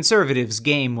 The conservatives'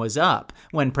 game was up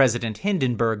when President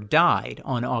Hindenburg died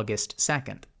on August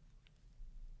 2nd.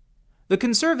 The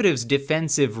conservatives'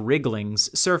 defensive wrigglings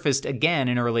surfaced again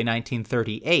in early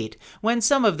 1938, when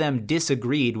some of them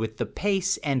disagreed with the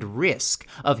pace and risk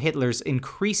of Hitler's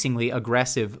increasingly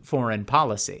aggressive foreign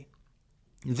policy.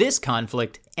 This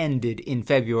conflict ended in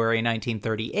February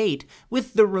 1938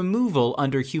 with the removal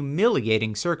under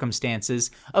humiliating circumstances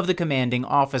of the commanding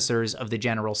officers of the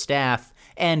General Staff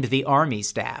and the Army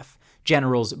Staff,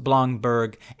 Generals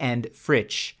Blomberg and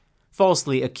Fritsch,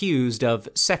 falsely accused of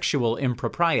sexual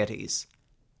improprieties.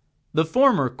 The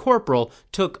former corporal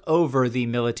took over the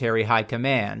military high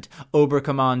command,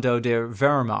 Oberkommando der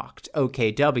Wehrmacht,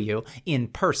 OKW, in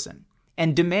person,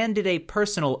 and demanded a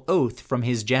personal oath from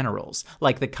his generals,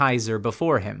 like the Kaiser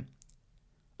before him.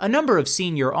 A number of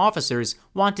senior officers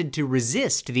wanted to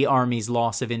resist the army's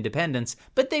loss of independence,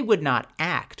 but they would not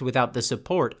act without the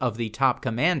support of the top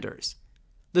commanders.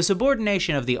 The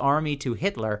subordination of the army to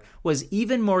Hitler was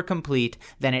even more complete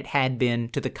than it had been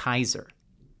to the Kaiser.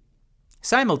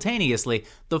 Simultaneously,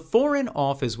 the Foreign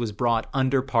Office was brought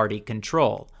under party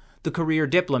control. The career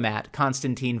diplomat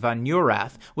Konstantin von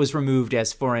Neurath was removed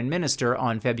as foreign minister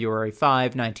on February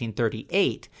 5,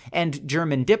 1938, and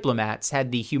German diplomats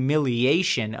had the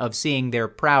humiliation of seeing their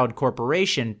proud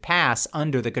corporation pass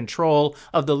under the control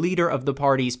of the leader of the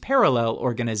party's parallel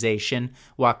organization,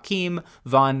 Joachim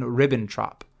von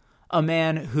Ribbentrop, a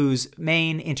man whose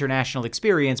main international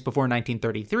experience before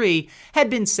 1933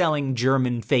 had been selling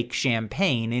German fake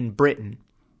champagne in Britain.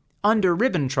 Under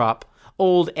Ribbentrop,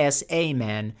 old SA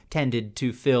men tended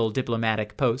to fill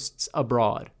diplomatic posts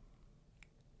abroad.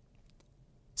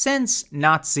 Since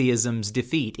Nazism's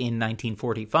defeat in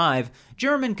 1945,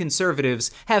 German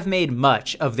conservatives have made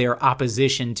much of their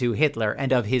opposition to Hitler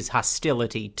and of his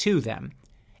hostility to them.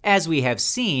 As we have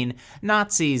seen,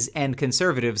 Nazis and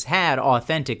conservatives had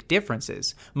authentic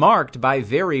differences, marked by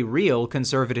very real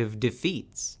conservative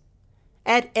defeats.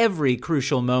 At every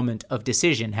crucial moment of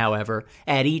decision, however,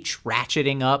 at each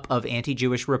ratcheting up of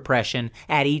anti-Jewish repression,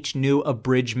 at each new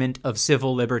abridgment of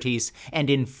civil liberties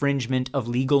and infringement of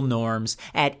legal norms,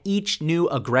 at each new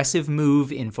aggressive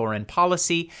move in foreign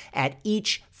policy, at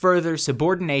each further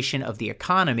subordination of the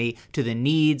economy to the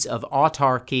needs of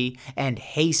autarky and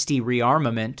hasty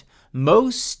rearmament,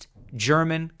 most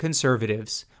German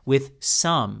conservatives, with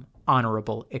some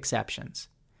honorable exceptions,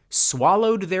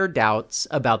 swallowed their doubts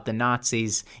about the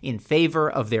Nazis in favor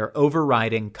of their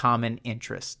overriding common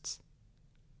interests.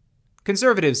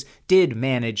 Conservatives did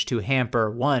manage to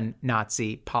hamper one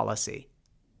Nazi policy: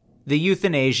 the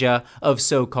euthanasia of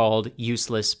so-called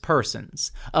useless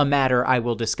persons, a matter I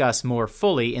will discuss more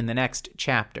fully in the next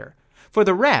chapter. For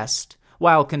the rest,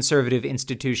 while conservative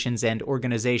institutions and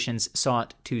organizations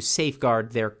sought to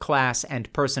safeguard their class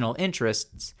and personal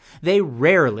interests, they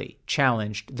rarely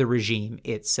challenged the regime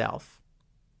itself.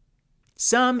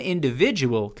 Some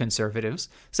individual conservatives,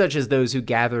 such as those who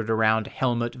gathered around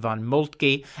Helmut von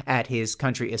Moltke at his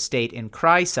country estate in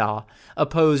Kreisau,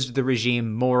 opposed the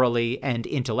regime morally and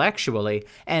intellectually,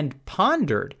 and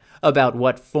pondered about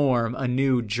what form a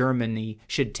new Germany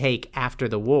should take after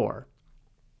the war.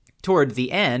 Toward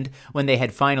the end, when they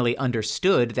had finally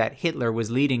understood that Hitler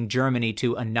was leading Germany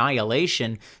to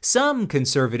annihilation, some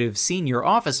conservative senior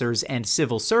officers and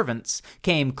civil servants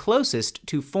came closest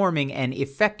to forming an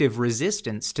effective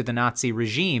resistance to the Nazi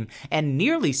regime and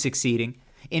nearly succeeding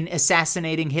in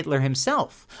assassinating Hitler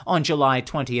himself on July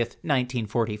 20th,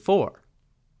 1944.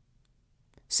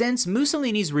 Since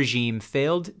Mussolini's regime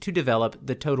failed to develop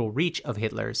the total reach of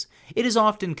Hitler's, it is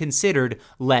often considered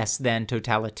less than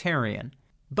totalitarian.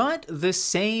 But the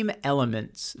same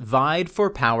elements vied for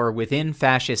power within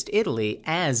fascist Italy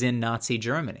as in Nazi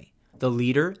Germany: the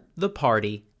leader, the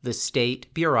party, the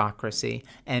state bureaucracy,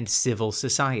 and civil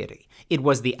society. It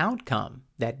was the outcome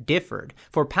that differed,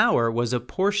 for power was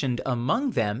apportioned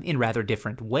among them in rather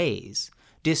different ways.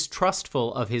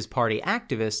 Distrustful of his party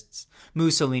activists,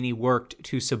 Mussolini worked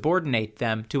to subordinate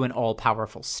them to an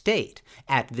all-powerful state.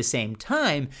 At the same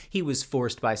time, he was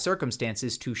forced by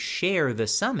circumstances to share the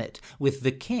summit with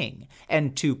the king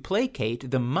and to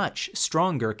placate the much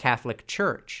stronger Catholic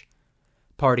Church.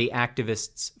 Party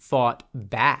activists fought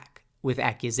back with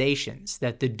accusations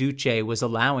that the Duce was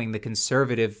allowing the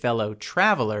conservative fellow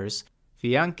travelers,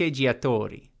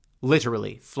 fiancheggiatori,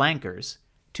 literally flankers,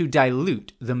 to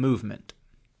dilute the movement.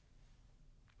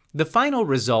 The final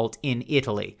result in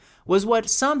Italy was what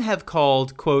some have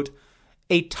called, quote,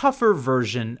 a tougher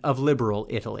version of liberal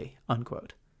Italy,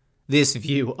 unquote. This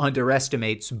view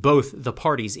underestimates both the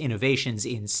party's innovations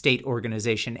in state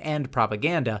organization and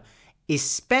propaganda,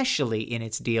 especially in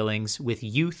its dealings with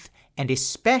youth and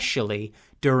especially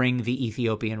during the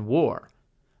Ethiopian War.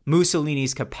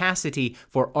 Mussolini's capacity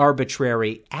for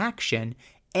arbitrary action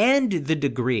and the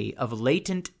degree of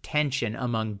latent tension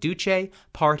among Duce,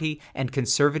 party, and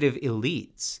conservative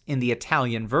elites in the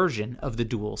Italian version of the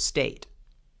dual state.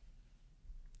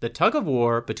 The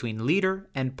tug-of-war between leader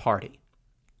and party.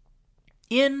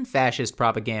 In fascist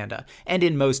propaganda, and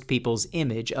in most people's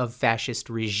image of fascist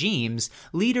regimes,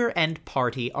 leader and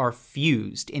party are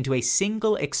fused into a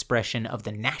single expression of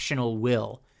the national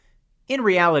will. In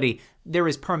reality, there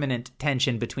is permanent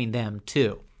tension between them,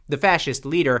 too. The fascist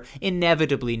leader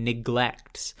inevitably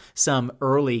neglects some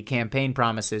early campaign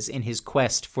promises in his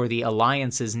quest for the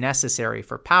alliances necessary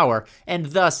for power, and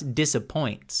thus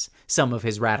disappoints some of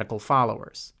his radical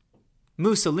followers.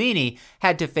 Mussolini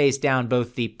had to face down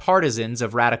both the partisans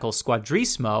of radical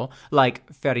squadrismo, like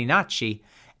Farinacci,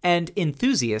 and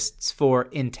enthusiasts for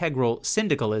integral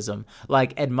syndicalism,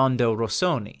 like Edmondo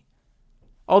Rossoni.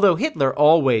 Although Hitler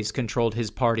always controlled his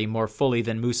party more fully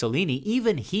than Mussolini,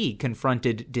 even he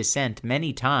confronted dissent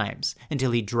many times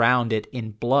until he drowned it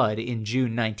in blood in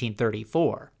June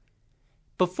 1934.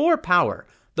 Before power,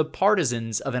 the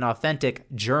partisans of an authentic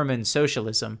German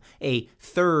socialism, a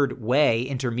third way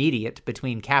intermediate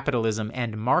between capitalism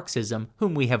and Marxism,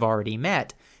 whom we have already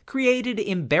met, created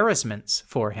embarrassments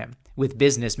for him with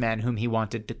businessmen whom he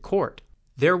wanted to court.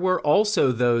 There were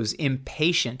also those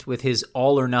impatient with his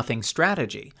all-or-nothing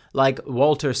strategy, like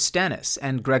Walter Stennis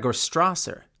and Gregor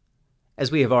Strasser.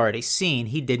 As we have already seen,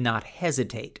 he did not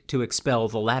hesitate to expel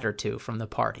the latter two from the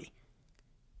party.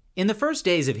 In the first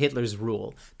days of Hitler's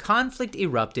rule, conflict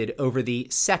erupted over the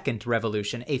Second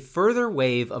Revolution, a further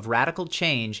wave of radical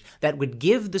change that would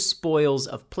give the spoils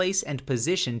of place and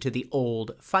position to the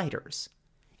old fighters.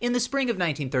 In the spring of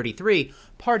 1933,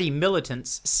 party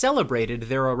militants celebrated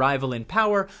their arrival in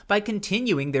power by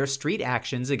continuing their street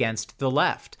actions against the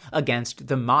left, against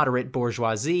the moderate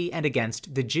bourgeoisie, and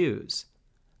against the Jews.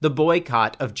 The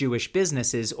boycott of Jewish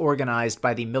businesses organized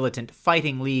by the militant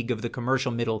Fighting League of the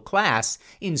Commercial Middle Class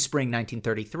in spring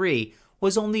 1933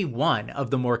 was only one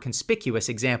of the more conspicuous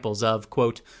examples of,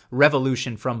 quote,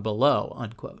 revolution from below,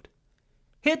 unquote.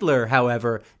 Hitler,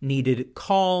 however, needed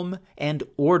calm and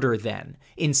order then,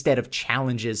 instead of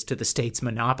challenges to the state's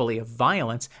monopoly of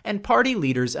violence, and party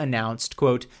leaders announced,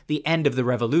 quote, the end of the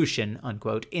revolution,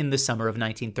 unquote, in the summer of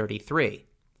 1933.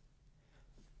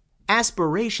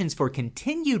 Aspirations for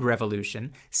continued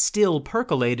revolution still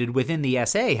percolated within the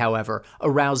SA, however,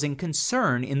 arousing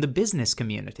concern in the business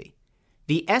community.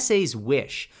 The SA's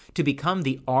wish to become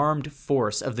the armed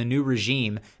force of the new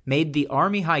regime made the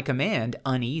Army High Command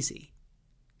uneasy.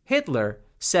 Hitler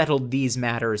settled these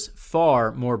matters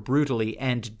far more brutally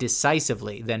and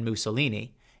decisively than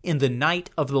Mussolini in the Night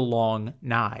of the Long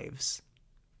Knives.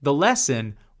 The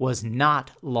lesson was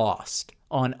not lost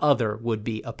on other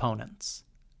would-be opponents.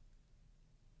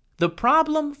 The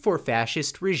problem for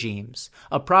fascist regimes,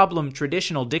 a problem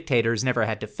traditional dictators never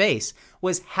had to face,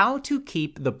 was how to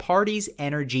keep the party's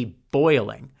energy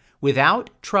boiling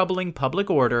without troubling public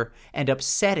order and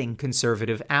upsetting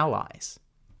conservative allies.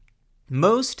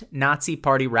 Most Nazi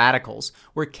Party radicals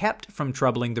were kept from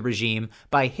troubling the regime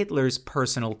by Hitler's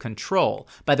personal control,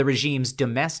 by the regime's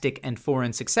domestic and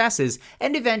foreign successes,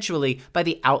 and eventually by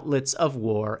the outlets of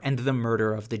war and the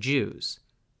murder of the Jews.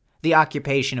 The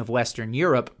occupation of Western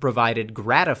Europe provided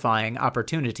gratifying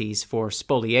opportunities for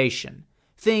spoliation.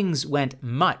 Things went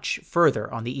much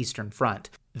further on the Eastern Front.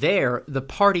 There, the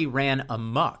party ran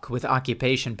amok with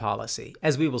occupation policy,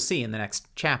 as we will see in the next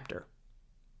chapter.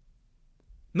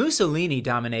 Mussolini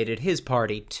dominated his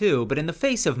party too, but in the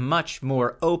face of much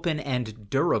more open and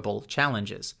durable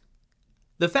challenges.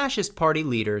 The fascist party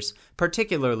leaders,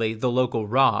 particularly the local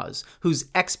Ras, whose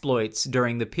exploits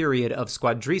during the period of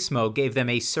Squadrismo gave them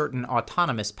a certain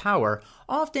autonomous power,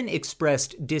 often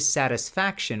expressed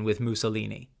dissatisfaction with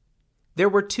Mussolini. There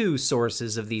were two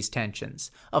sources of these tensions: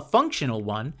 a functional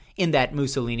one, in that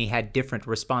Mussolini had different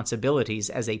responsibilities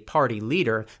as a party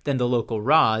leader than the local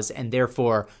Ras and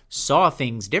therefore saw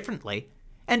things differently,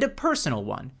 and a personal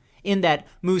one, in that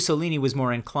Mussolini was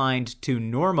more inclined to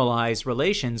normalize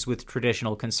relations with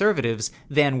traditional conservatives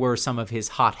than were some of his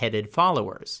hot-headed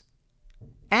followers.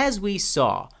 As we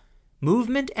saw,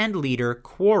 movement and leader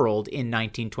quarreled in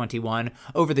 1921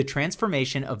 over the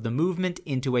transformation of the movement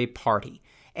into a party,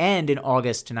 and in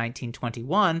August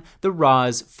 1921, the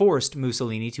Ras forced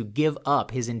Mussolini to give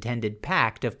up his intended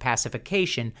pact of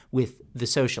pacification with the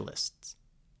socialists.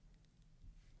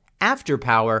 After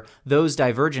power, those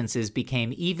divergences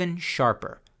became even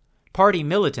sharper. Party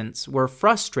militants were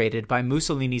frustrated by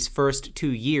Mussolini's first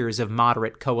 2 years of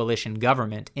moderate coalition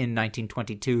government in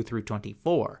 1922 through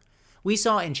 24. We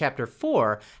saw in Chapter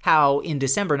 4 how, in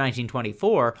December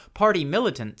 1924, party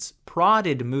militants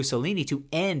prodded Mussolini to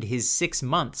end his 6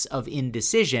 months of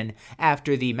indecision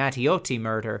after the Matteotti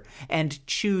murder and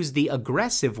choose the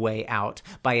aggressive way out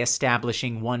by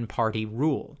establishing one-party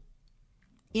rule.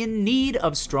 In need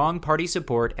of strong party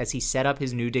support as he set up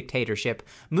his new dictatorship,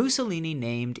 Mussolini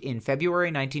named in February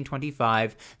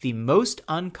 1925 the most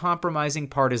uncompromising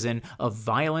partisan of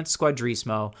violent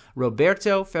Squadrismo,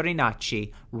 Roberto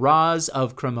Farinacci, Ras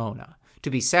of Cremona, to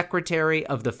be secretary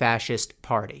of the fascist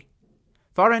party.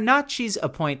 Farinacci's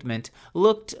appointment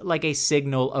looked like a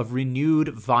signal of renewed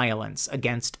violence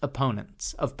against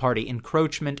opponents, of party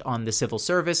encroachment on the civil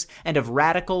service, and of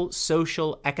radical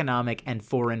social, economic, and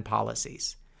foreign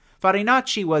policies.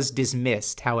 Farinacci was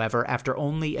dismissed, however, after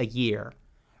only a year.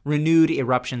 Renewed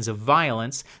eruptions of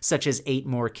violence, such as 8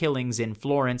 more killings in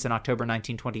Florence in October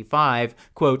 1925,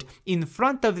 quote, in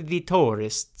front of the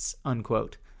tourists,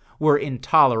 unquote, were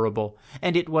intolerable,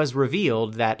 and it was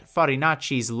revealed that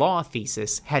Farinacci's law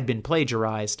thesis had been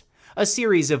plagiarized. A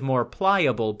series of more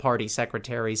pliable party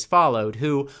secretaries followed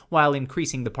who, while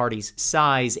increasing the party's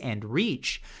size and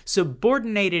reach,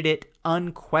 subordinated it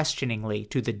unquestioningly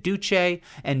to the Duce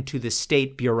and to the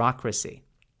state bureaucracy.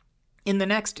 In the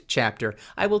next chapter,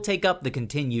 I will take up the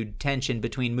continued tension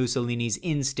between Mussolini's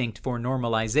instinct for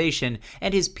normalization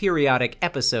and his periodic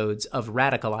episodes of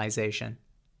radicalization.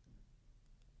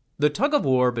 The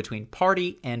tug-of-war between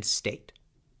party and state.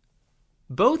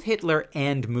 Both Hitler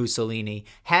and Mussolini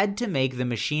had to make the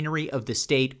machinery of the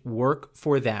state work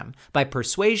for them, by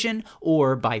persuasion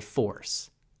or by force.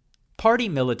 Party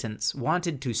militants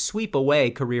wanted to sweep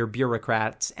away career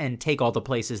bureaucrats and take all the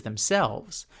places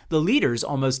themselves. The leaders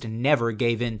almost never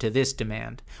gave in to this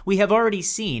demand. We have already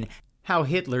seen how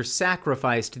Hitler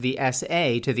sacrificed the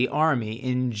SA to the army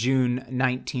in June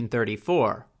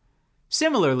 1934.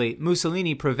 Similarly,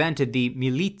 Mussolini prevented the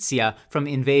milizia from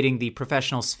invading the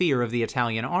professional sphere of the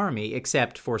Italian army,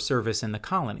 except for service in the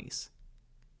colonies.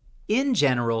 In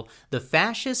general, the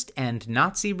fascist and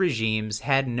Nazi regimes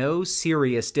had no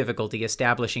serious difficulty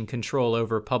establishing control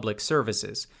over public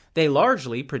services. They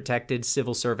largely protected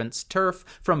civil servants' turf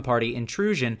from party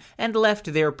intrusion and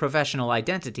left their professional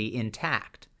identity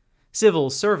intact. Civil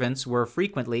servants were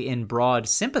frequently in broad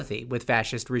sympathy with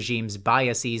fascist regimes'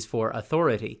 biases for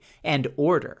authority and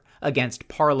order against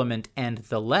parliament and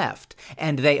the left,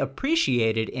 and they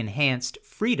appreciated enhanced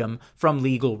freedom from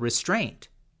legal restraint.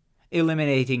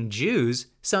 Eliminating Jews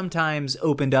sometimes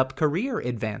opened up career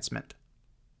advancement.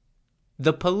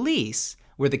 The police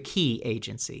were the key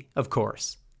agency, of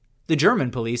course. The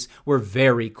German police were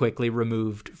very quickly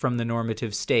removed from the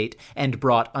normative state and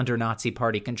brought under Nazi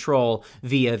Party control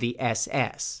via the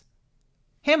SS.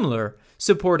 Himmler,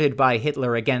 supported by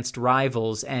Hitler against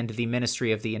rivals and the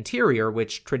Ministry of the Interior,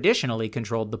 which traditionally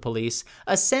controlled the police,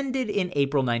 ascended in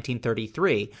April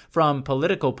 1933 from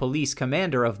political police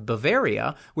commander of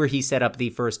Bavaria, where he set up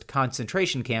the first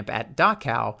concentration camp at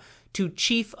Dachau, to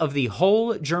chief of the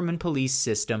whole German police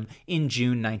system in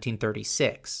June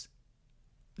 1936.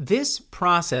 This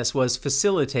process was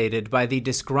facilitated by the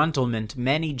disgruntlement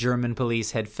many German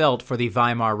police had felt for the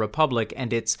Weimar Republic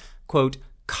and its, quote,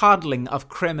 coddling of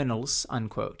criminals,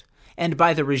 unquote, and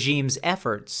by the regime's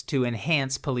efforts to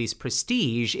enhance police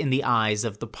prestige in the eyes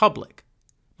of the public.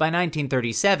 By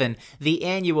 1937, the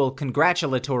annual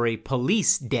congratulatory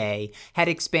Police Day had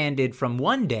expanded from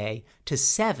 1 day to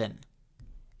 7.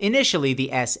 Initially,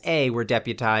 the SA were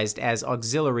deputized as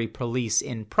auxiliary police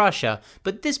in Prussia,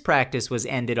 but this practice was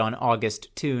ended on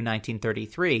August 2,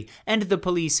 1933, and the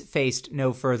police faced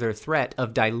no further threat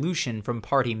of dilution from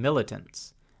party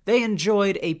militants. They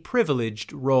enjoyed a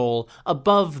privileged role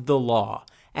above the law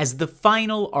as the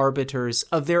final arbiters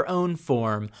of their own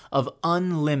form of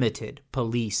unlimited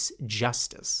police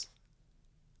justice.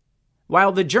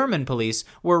 While the German police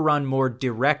were run more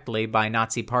directly by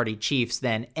Nazi Party chiefs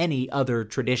than any other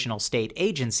traditional state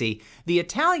agency, the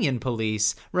Italian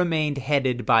police remained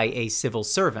headed by a civil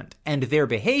servant, and their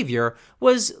behavior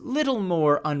was little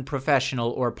more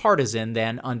unprofessional or partisan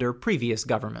than under previous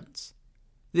governments.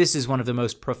 This is one of the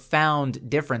most profound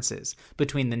differences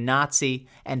between the Nazi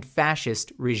and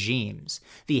fascist regimes.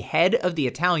 The head of the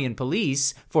Italian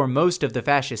police for most of the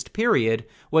fascist period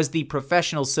was the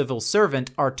professional civil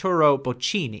servant Arturo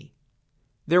Boccini.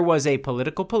 There was a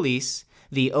political police,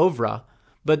 the Ovra,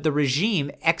 but the regime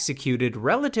executed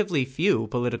relatively few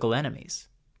political enemies.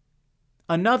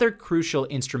 Another crucial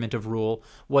instrument of rule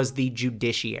was the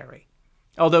judiciary.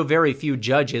 Although very few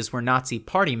judges were Nazi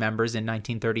Party members in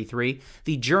 1933,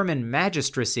 the German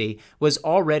magistracy was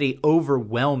already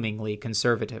overwhelmingly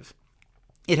conservative.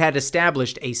 It had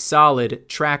established a solid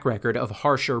track record of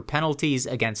harsher penalties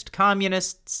against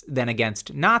communists than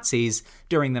against Nazis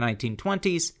during the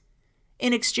 1920s,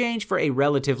 in exchange for a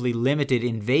relatively limited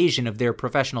invasion of their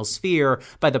professional sphere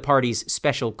by the party's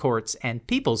special courts and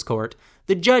people's court.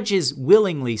 The judges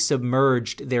willingly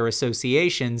submerged their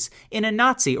associations in a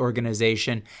Nazi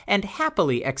organization and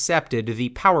happily accepted the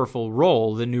powerful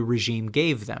role the new regime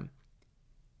gave them.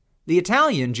 The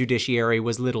Italian judiciary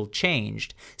was little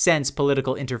changed, since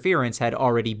political interference had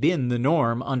already been the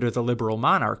norm under the liberal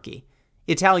monarchy.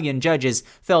 Italian judges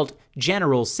felt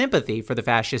general sympathy for the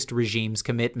fascist regime's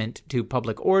commitment to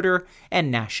public order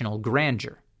and national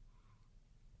grandeur.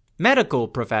 Medical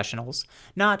professionals,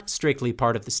 not strictly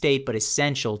part of the state but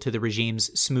essential to the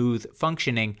regime's smooth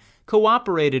functioning,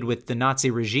 cooperated with the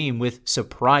Nazi regime with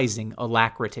surprising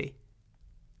alacrity.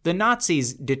 The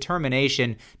Nazis'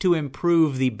 determination to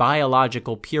improve the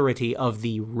biological purity of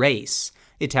the race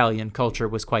 — Italian culture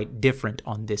was quite different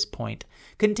on this point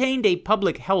 — contained a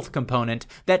public health component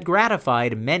that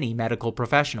gratified many medical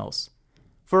professionals.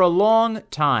 For a long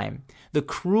time, the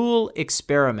cruel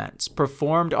experiments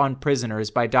performed on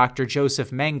prisoners by Dr.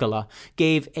 Joseph Mengele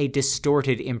gave a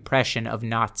distorted impression of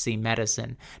Nazi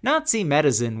medicine. Nazi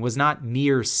medicine was not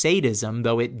mere sadism,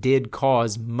 though it did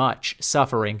cause much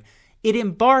suffering. It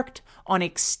embarked on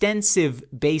extensive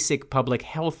basic public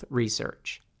health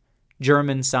research.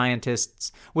 German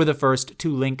scientists were the first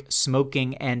to link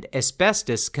smoking and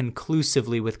asbestos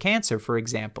conclusively with cancer, for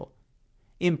example.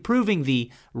 Improving the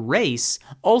race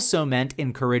also meant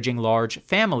encouraging large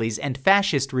families, and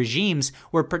fascist regimes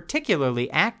were particularly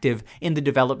active in the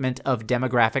development of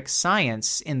demographic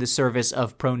science in the service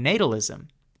of pronatalism.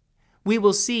 We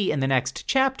will see in the next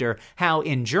chapter how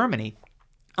in Germany,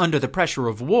 under the pressure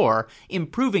of war,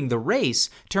 improving the race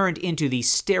turned into the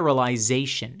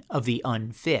sterilization of the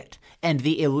unfit and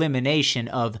the elimination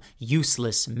of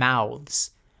useless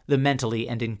mouths. the mentally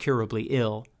and incurably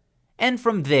ill, and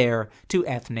from there to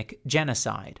ethnic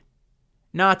genocide.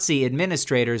 Nazi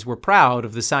administrators were proud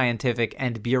of the scientific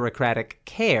and bureaucratic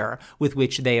care with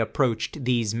which they approached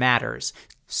these matters,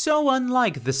 so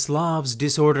unlike the Slavs'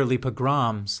 disorderly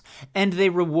pogroms, and they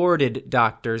rewarded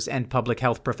doctors and public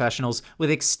health professionals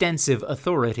with extensive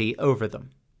authority over them.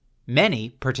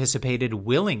 Many participated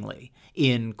willingly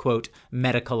in, quote,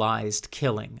 medicalized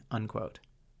killing, unquote.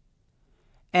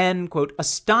 An, quote,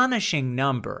 astonishing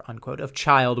number, unquote, of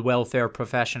child welfare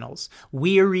professionals,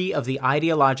 weary of the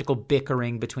ideological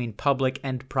bickering between public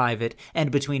and private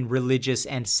and between religious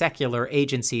and secular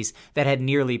agencies that had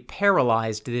nearly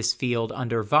paralyzed this field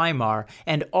under Weimar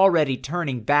and already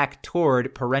turning back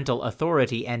toward parental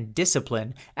authority and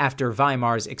discipline after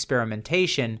Weimar's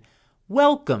experimentation,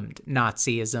 welcomed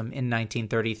Nazism in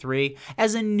 1933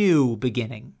 as a new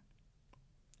beginning.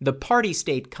 The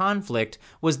party-state conflict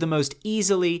was the most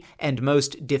easily and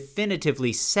most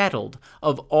definitively settled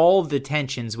of all the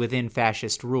tensions within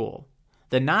fascist rule.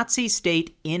 The Nazi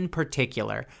state in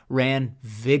particular ran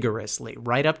vigorously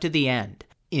right up to the end,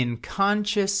 in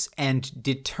conscious and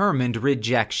determined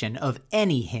rejection of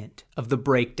any hint of the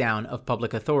breakdown of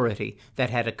public authority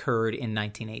that had occurred in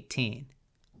 1918.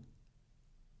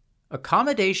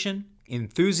 Accommodation,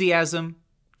 enthusiasm,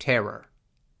 terror.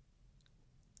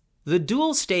 The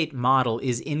dual-state model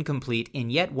is incomplete in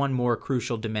yet one more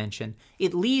crucial dimension.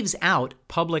 It leaves out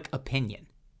public opinion.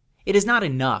 It is not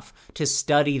enough to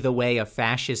study the way a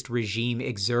fascist regime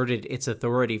exerted its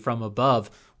authority from above.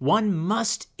 One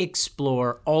must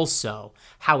explore also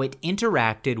how it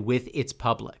interacted with its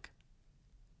public.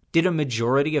 Did a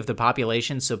majority of the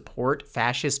population support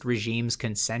fascist regimes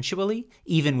consensually,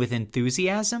 even with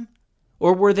enthusiasm?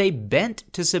 Or were they bent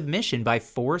to submission by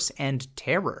force and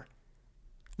terror?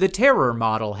 The terror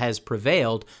model has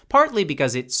prevailed, partly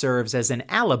because it serves as an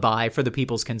alibi for the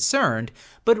peoples concerned,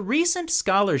 but recent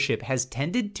scholarship has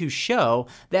tended to show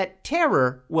that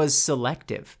terror was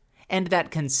selective, and that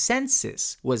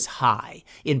consensus was high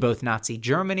in both Nazi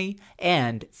Germany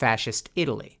and fascist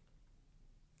Italy.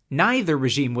 Neither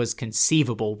regime was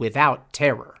conceivable without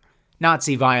terror.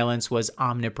 Nazi violence was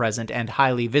omnipresent and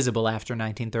highly visible after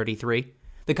 1933.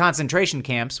 The concentration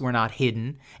camps were not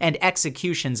hidden, and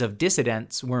executions of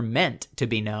dissidents were meant to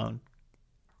be known.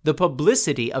 The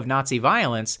publicity of Nazi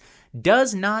violence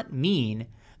does not mean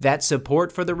that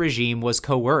support for the regime was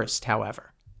coerced,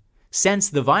 however. Since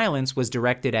the violence was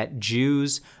directed at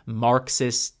Jews,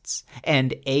 Marxists,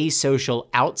 and asocial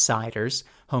outsiders,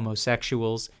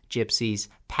 homosexuals, gypsies,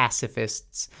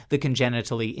 pacifists, the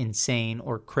congenitally insane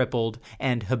or crippled,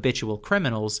 and habitual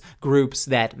criminals, groups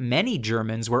that many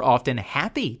Germans were often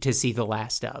happy to see the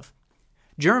last of.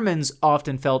 Germans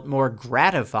often felt more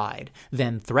gratified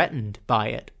than threatened by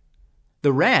it.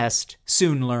 The rest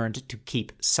soon learned to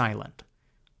keep silent.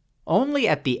 Only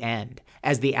at the end,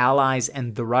 as the Allies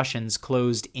and the Russians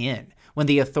closed in, when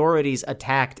the authorities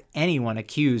attacked anyone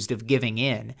accused of giving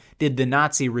in, did the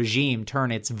Nazi regime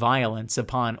turn its violence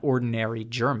upon ordinary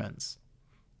Germans.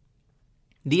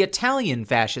 The Italian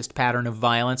fascist pattern of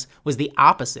violence was the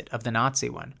opposite of the Nazi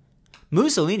one.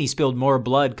 Mussolini spilled more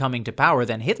blood coming to power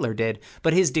than Hitler did,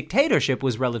 but his dictatorship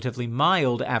was relatively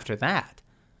mild after that.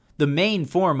 The main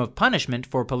form of punishment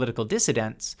for political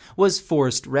dissidents was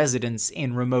forced residence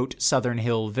in remote southern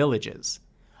hill villages.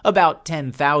 About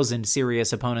 10,000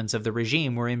 serious opponents of the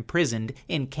regime were imprisoned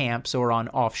in camps or on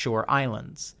offshore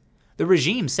islands. The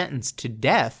regime sentenced to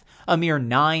death a mere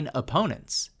 9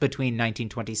 opponents between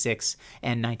 1926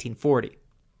 and 1940.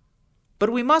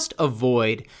 But we must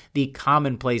avoid the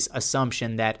commonplace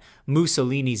assumption that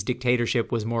Mussolini's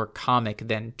dictatorship was more comic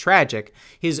than tragic.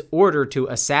 His order to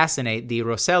assassinate the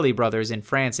Rosselli brothers in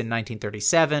France in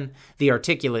 1937, the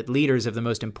articulate leaders of the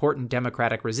most important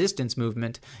democratic resistance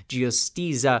movement,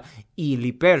 Giustizia e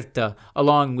Libertà,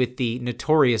 along with the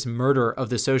notorious murder of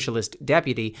the socialist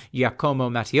deputy Giacomo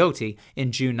Matteotti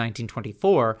in June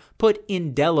 1924, put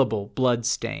indelible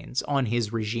bloodstains on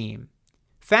his regime.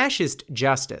 Fascist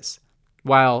justice,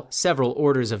 while several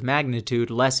orders of magnitude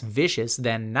less vicious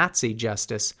than Nazi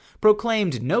justice,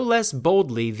 proclaimed no less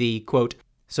boldly the, quote,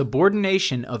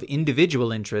 subordination of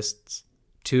individual interests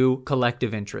to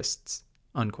collective interests,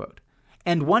 unquote.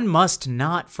 And one must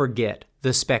not forget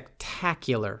the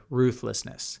spectacular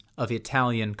ruthlessness of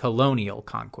Italian colonial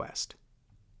conquest.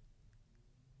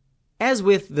 As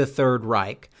with the Third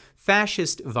Reich,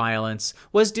 fascist violence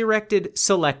was directed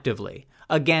selectively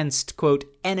against, quote,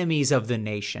 enemies of the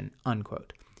nation,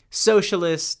 unquote,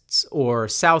 socialists or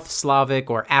South Slavic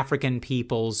or African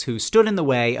peoples who stood in the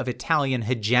way of Italian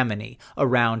hegemony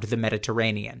around the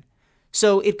Mediterranean,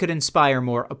 so it could inspire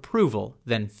more approval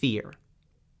than fear.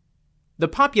 The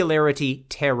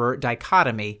popularity-terror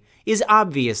dichotomy is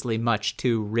obviously much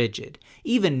too rigid.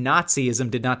 Even Nazism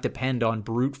did not depend on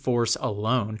brute force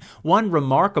alone. One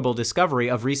remarkable discovery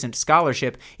of recent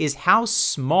scholarship is how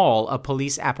small a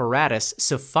police apparatus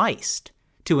sufficed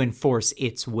to enforce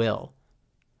its will.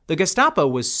 The Gestapo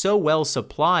was so well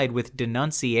supplied with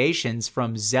denunciations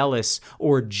from zealous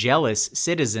or jealous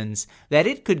citizens that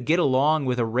it could get along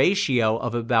with a ratio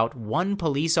of about one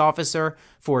police officer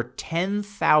for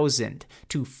 10,000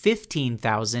 to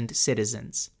 15,000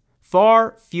 citizens,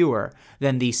 far fewer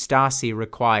than the Stasi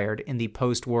required in the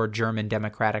post-war German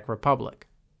Democratic Republic.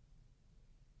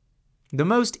 The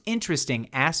most interesting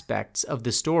aspects of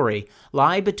the story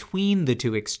lie between the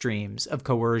two extremes of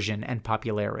coercion and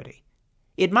popularity.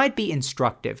 It might be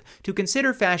instructive to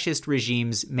consider fascist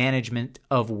regimes' management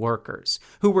of workers,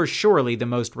 who were surely the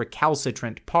most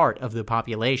recalcitrant part of the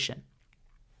population.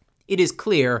 It is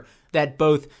clear that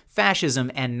both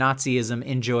fascism and Nazism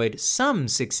enjoyed some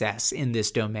success in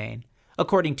this domain.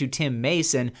 According to Tim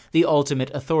Mason, the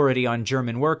ultimate authority on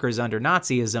German workers under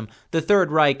Nazism, the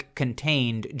Third Reich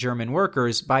contained German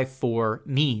workers by 4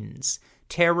 means: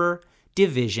 terror,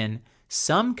 division,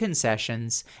 some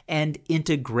concessions, and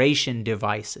integration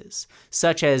devices,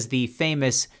 such as the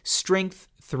famous strength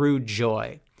through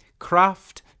joy,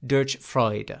 Kraft durch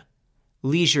Freude,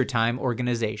 leisure time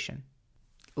organization.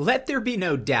 Let there be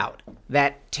no doubt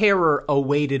that terror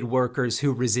awaited workers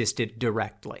who resisted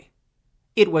directly.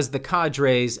 It was the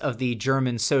cadres of the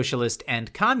German Socialist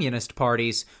and Communist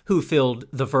parties who filled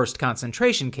the first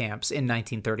concentration camps in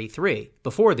 1933,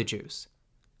 before the Jews.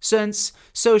 Since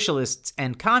socialists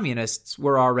and communists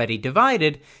were already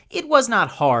divided, it was not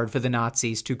hard for the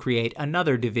Nazis to create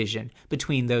another division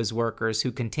between those workers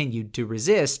who continued to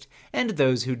resist and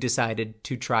those who decided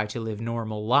to try to live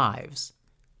normal lives.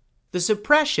 The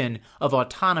suppression of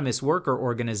autonomous worker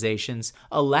organizations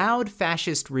allowed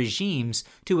fascist regimes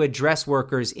to address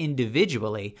workers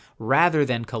individually rather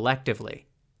than collectively.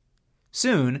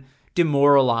 Soon,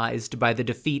 demoralized by the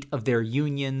defeat of their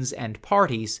unions and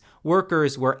parties,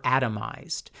 workers were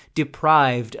atomized,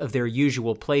 deprived of their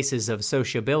usual places of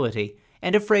sociability,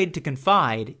 and afraid to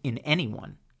confide in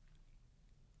anyone.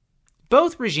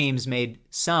 Both regimes made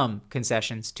some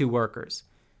concessions to workers.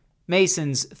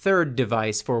 Mason's third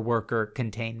device for worker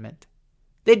containment.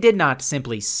 They did not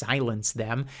simply silence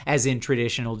them, as in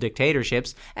traditional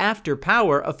dictatorships. After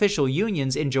power, official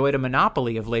unions enjoyed a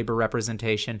monopoly of labor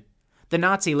representation. The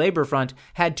Nazi Labor Front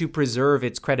had to preserve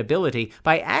its credibility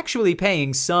by actually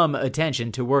paying some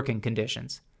attention to working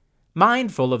conditions.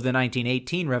 Mindful of the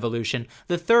 1918 revolution,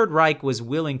 the Third Reich was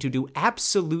willing to do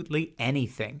absolutely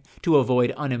anything to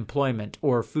avoid unemployment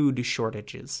or food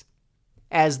shortages.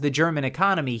 As the German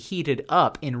economy heated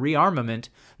up in rearmament,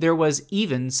 there was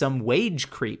even some wage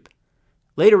creep.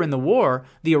 Later in the war,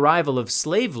 the arrival of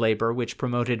slave labor, which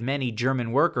promoted many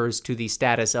German workers to the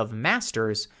status of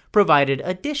masters, provided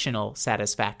additional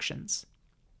satisfactions.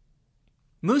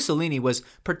 Mussolini was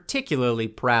particularly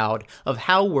proud of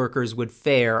how workers would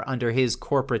fare under his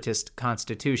corporatist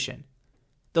constitution.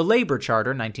 The Labor Charter,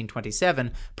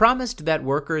 1927, promised that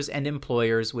workers and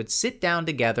employers would sit down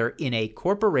together in a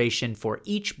corporation for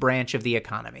each branch of the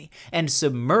economy and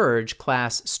submerge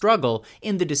class struggle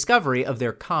in the discovery of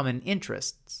their common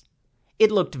interests. It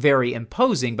looked very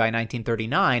imposing by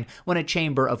 1939 when a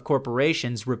chamber of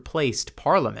corporations replaced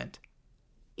Parliament.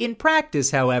 In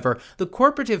practice, however, the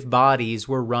corporative bodies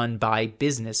were run by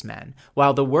businessmen,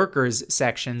 while the workers'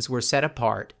 sections were set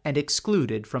apart and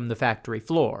excluded from the factory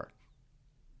floor.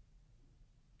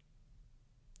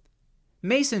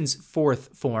 Mason's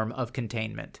fourth form of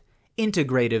containment,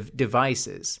 integrative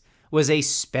devices, was a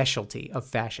specialty of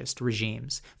fascist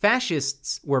regimes.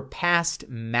 Fascists were past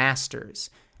masters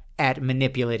at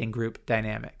manipulating group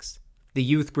dynamics. The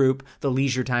youth group, the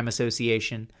leisure time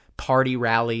association, party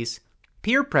rallies.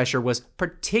 Peer pressure was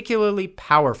particularly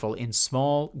powerful in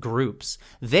small groups.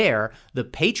 There, the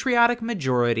patriotic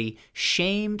majority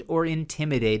shamed or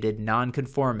intimidated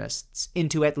nonconformists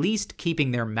into at least keeping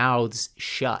their mouths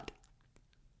shut.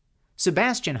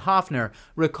 Sebastian Hoffner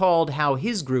recalled how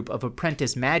his group of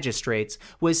apprentice magistrates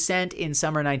was sent in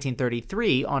summer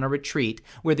 1933 on a retreat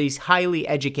where these highly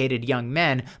educated young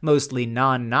men, mostly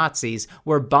non-Nazis,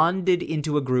 were bonded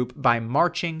into a group by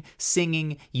marching,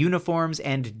 singing, uniforms,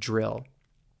 and drill.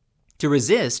 To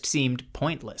resist seemed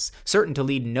pointless, certain to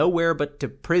lead nowhere but to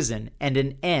prison and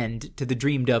an end to the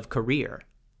dreamed-of career.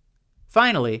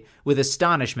 Finally, with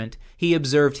astonishment, he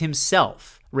observed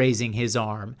himself raising his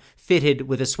arm, fitted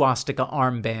with a swastika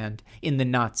armband, in the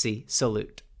Nazi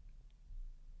salute.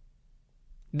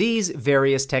 These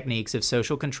various techniques of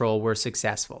social control were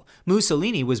successful.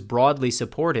 Mussolini was broadly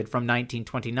supported from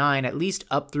 1929 at least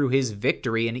up through his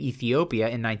victory in Ethiopia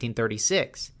in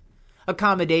 1936.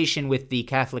 Accommodation with the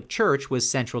Catholic Church was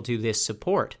central to this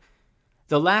support.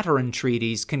 The Lateran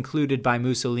treaties concluded by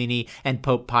Mussolini and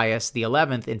Pope Pius XI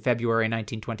in February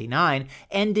 1929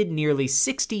 ended nearly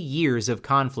 60 years of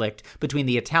conflict between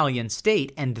the Italian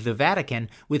state and the Vatican,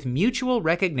 with mutual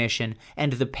recognition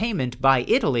and the payment by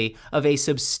Italy of a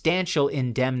substantial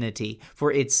indemnity for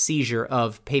its seizure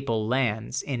of papal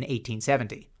lands in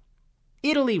 1870.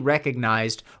 Italy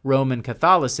recognized Roman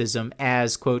Catholicism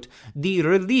as, quote, the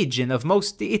religion of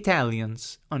most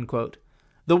Italians, unquote.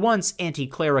 The once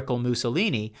anti-clerical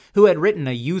Mussolini, who had written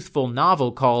a youthful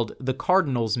novel called The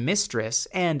Cardinal's Mistress,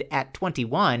 and at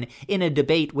 21, in a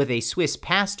debate with a Swiss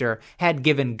pastor, had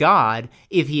given God,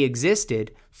 if he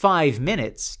existed, 5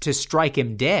 minutes to strike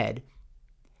him dead,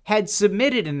 had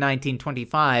submitted in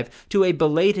 1925 to a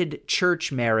belated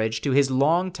church marriage to his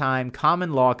longtime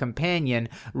common-law companion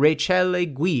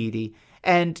Rachele Guidi,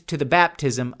 and to the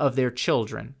baptism of their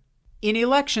children. In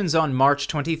elections on March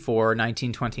 24,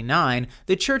 1929,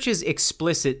 the Church's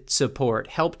explicit support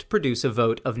helped produce a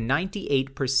vote of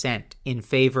 98% in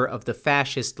favor of the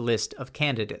fascist list of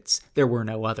candidates, there were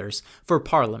no others, for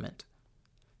Parliament.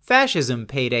 Fascism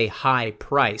paid a high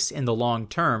price in the long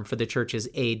term for the Church's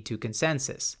aid to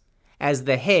consensus. As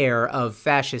the hair of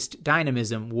fascist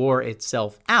dynamism wore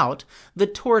itself out, the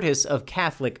tortoise of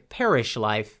Catholic parish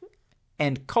life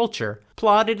and culture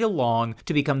plodded along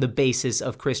to become the basis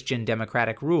of Christian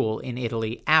democratic rule in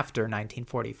Italy after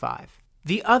 1945.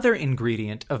 The other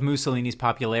ingredient of Mussolini's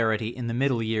popularity in the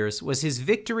middle years was his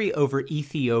victory over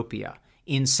Ethiopia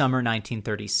in summer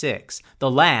 1936,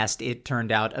 the last, it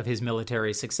turned out, of his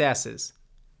military successes.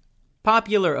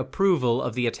 Popular approval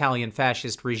of the Italian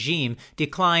fascist regime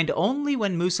declined only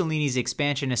when Mussolini's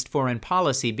expansionist foreign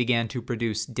policy began to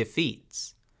produce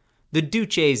defeats. The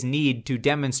Duce's need to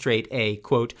demonstrate a,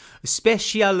 quote,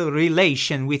 special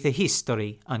relation with the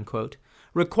history, unquote,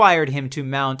 required him to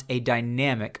mount a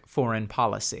dynamic foreign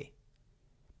policy.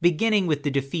 Beginning with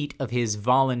the defeat of his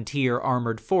volunteer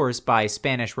armored force by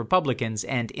Spanish Republicans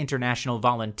and international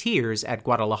volunteers at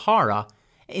Guadalajara,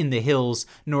 in the hills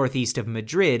northeast of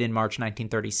Madrid in March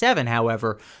 1937,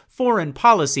 however, foreign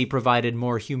policy provided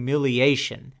more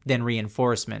humiliation than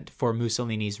reinforcement for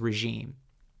Mussolini's regime.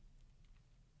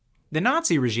 The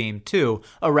Nazi regime, too,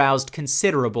 aroused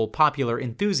considerable popular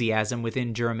enthusiasm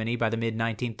within Germany by the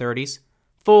mid-1930s.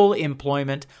 Full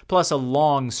employment, plus a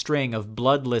long string of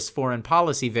bloodless foreign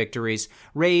policy victories,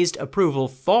 raised approval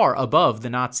far above the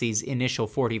Nazis' initial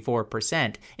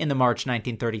 44% in the March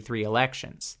 1933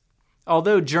 elections.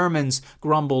 Although Germans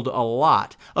grumbled a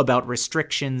lot about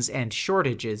restrictions and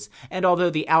shortages, and although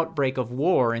the outbreak of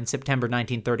war in September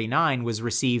 1939 was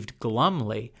received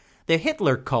glumly, the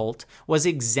Hitler cult was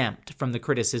exempt from the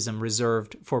criticism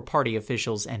reserved for party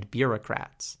officials and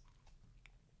bureaucrats.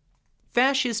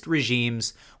 Fascist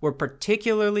regimes were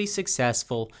particularly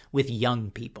successful with young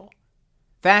people.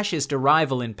 Fascist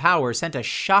arrival in power sent a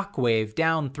shockwave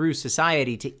down through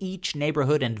society to each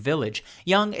neighborhood and village.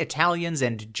 Young Italians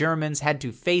and Germans had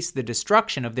to face the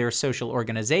destruction of their social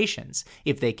organizations,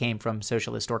 if they came from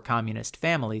socialist or communist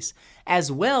families,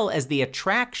 as well as the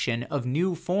attraction of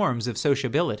new forms of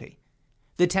sociability.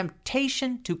 The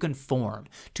temptation to conform,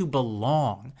 to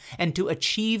belong, and to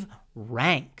achieve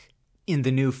rank in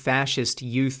the new fascist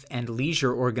youth and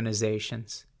leisure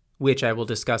organizations, which I will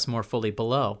discuss more fully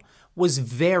below, was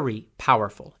very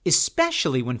powerful,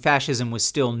 especially when fascism was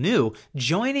still new.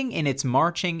 Joining in its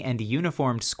marching and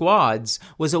uniformed squads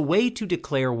was a way to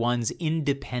declare one's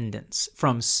independence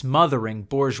from smothering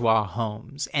bourgeois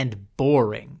homes and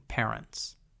boring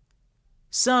parents.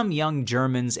 Some young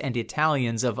Germans and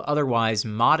Italians of otherwise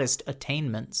modest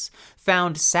attainments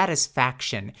found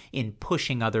satisfaction in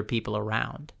pushing other people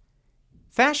around.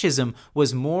 Fascism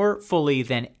was more fully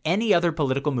than any other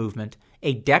political movement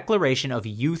a declaration of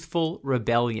youthful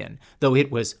rebellion, though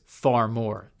it was far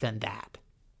more than that.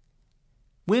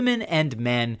 Women and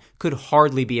men could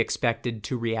hardly be expected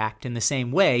to react in the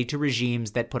same way to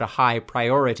regimes that put a high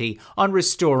priority on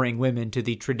restoring women to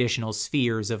the traditional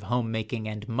spheres of homemaking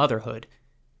and motherhood.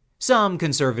 Some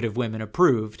conservative women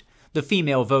approved. The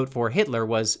female vote for Hitler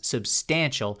was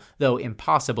substantial, though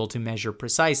impossible to measure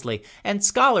precisely, and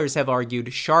scholars have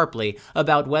argued sharply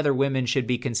about whether women should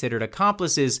be considered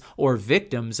accomplices or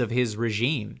victims of his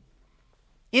regime.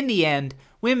 In the end,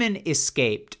 women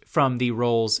escaped from the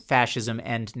roles fascism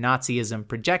and Nazism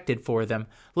projected for them,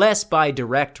 less by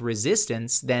direct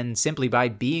resistance than simply by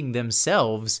being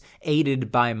themselves aided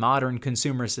by modern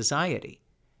consumer society.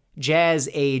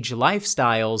 Jazz-age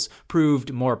lifestyles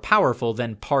proved more powerful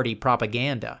than party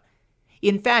propaganda.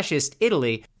 In fascist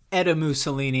Italy, Edda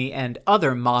Mussolini and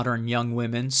other modern young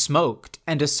women smoked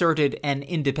and asserted an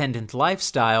independent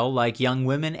lifestyle like young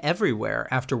women everywhere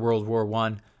after World War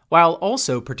I, while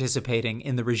also participating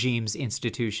in the regime's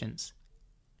institutions.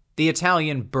 The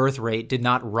Italian birth rate did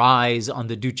not rise on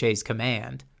the Duce's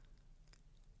command.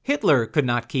 Hitler could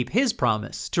not keep his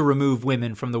promise to remove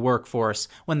women from the workforce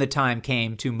when the time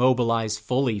came to mobilize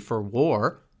fully for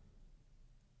war.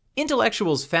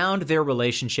 Intellectuals found their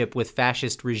relationship with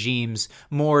fascist regimes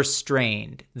more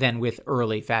strained than with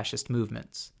early fascist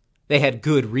movements. They had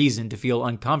good reason to feel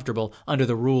uncomfortable under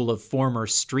the rule of former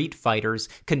street fighters,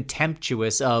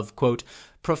 contemptuous of, quote,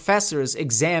 professors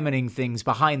examining things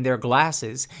behind their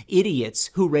glasses, idiots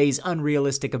who raise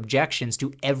unrealistic objections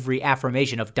to every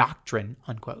affirmation of doctrine,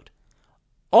 unquote.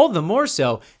 All the more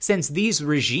so since these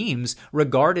regimes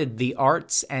regarded the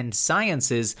arts and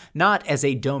sciences not as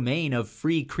a domain of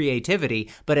free creativity,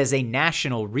 but as a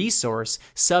national resource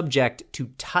subject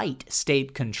to tight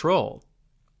state control.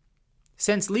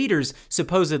 Since leaders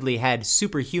supposedly had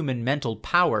superhuman mental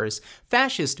powers,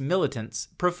 fascist militants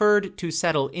preferred to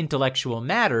settle intellectual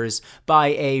matters by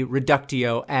a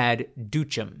reductio ad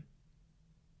ducem.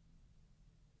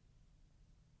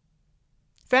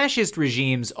 Fascist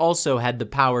regimes also had the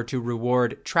power to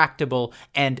reward tractable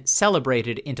and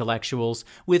celebrated intellectuals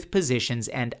with positions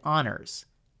and honors.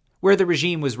 Where the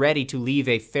regime was ready to leave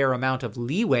a fair amount of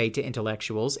leeway to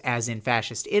intellectuals, as in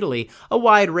fascist Italy, a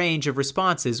wide range of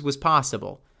responses was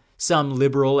possible. Some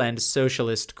liberal and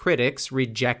socialist critics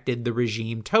rejected the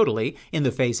regime totally in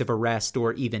the face of arrest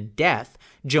or even death,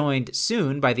 joined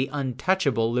soon by the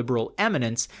untouchable liberal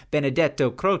eminence Benedetto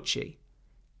Croce.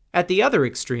 At the other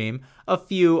extreme, a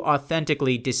few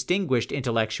authentically distinguished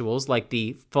intellectuals like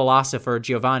the philosopher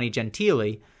Giovanni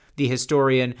Gentili, the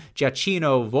historian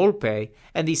Giacchino Volpe,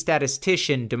 and the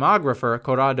statistician demographer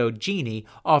Corrado Gini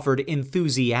offered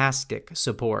enthusiastic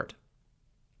support.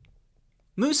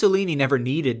 Mussolini never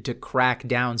needed to crack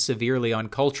down severely on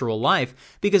cultural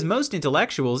life because most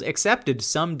intellectuals accepted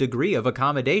some degree of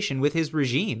accommodation with his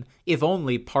regime, if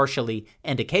only partially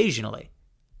and occasionally.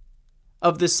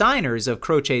 Of the signers of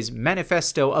Croce's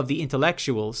Manifesto of the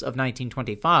Intellectuals of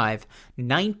 1925,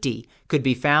 90 could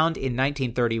be found in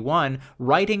 1931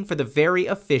 writing for the very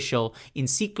official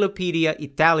Enciclopedia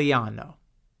Italiano.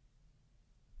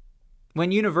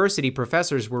 When university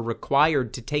professors were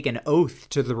required to take an oath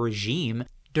to the regime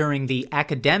during the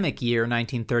academic year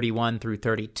 1931 through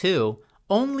 32,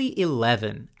 only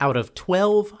 11 out of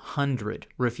 1,200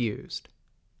 refused.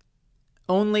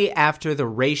 Only after the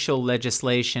racial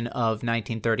legislation of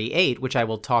 1938, which I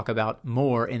will talk about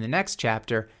more in the next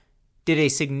chapter, did a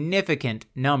significant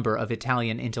number of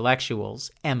Italian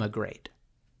intellectuals emigrate.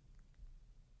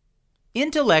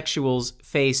 Intellectuals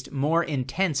faced more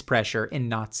intense pressure in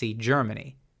Nazi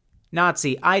Germany.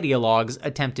 Nazi ideologues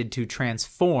attempted to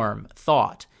transform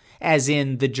thought, as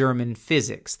in the German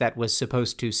physics that was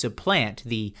supposed to supplant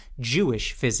the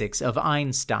Jewish physics of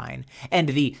Einstein, and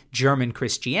the German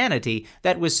Christianity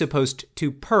that was supposed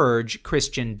to purge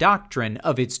Christian doctrine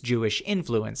of its Jewish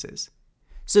influences.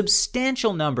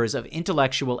 Substantial numbers of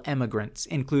intellectual emigrants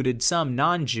included some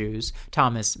non-Jews.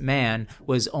 Thomas Mann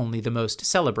was only the most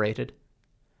celebrated.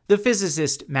 The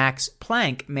physicist Max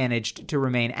Planck managed to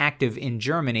remain active in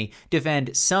Germany,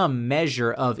 defend some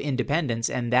measure of independence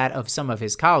and that of some of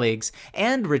his colleagues,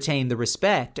 and retain the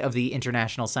respect of the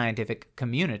international scientific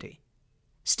community.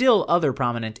 Still other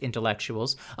prominent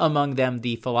intellectuals, among them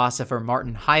the philosopher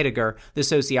Martin Heidegger, the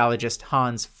sociologist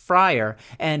Hans Freyer,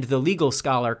 and the legal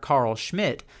scholar Carl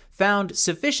Schmitt, found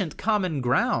sufficient common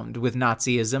ground with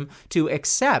Nazism to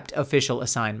accept official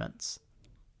assignments.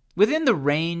 Within the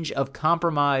range of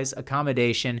compromise,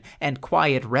 accommodation, and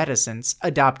quiet reticence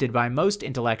adopted by most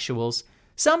intellectuals,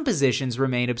 some positions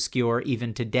remain obscure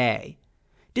even today.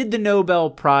 Did the Nobel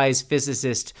Prize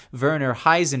physicist Werner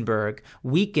Heisenberg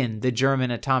weaken the German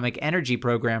atomic energy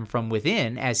program from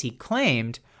within, as he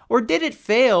claimed, or did it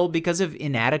fail because of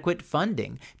inadequate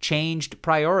funding, changed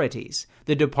priorities,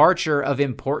 the departure of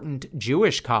important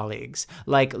Jewish colleagues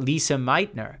like Lise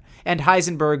Meitner, and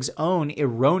Heisenberg's own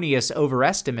erroneous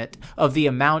overestimate of the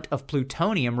amount of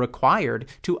plutonium required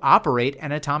to operate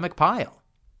an atomic pile?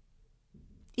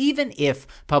 Even if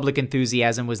public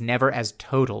enthusiasm was never as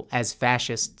total as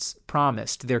fascists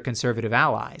promised their conservative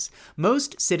allies,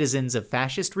 most citizens of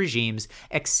fascist regimes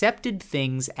accepted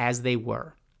things as they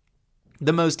were.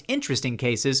 The most interesting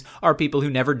cases are people who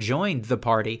never joined the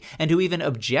party and who even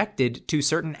objected to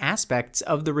certain aspects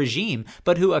of the regime,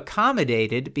 but who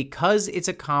accommodated because its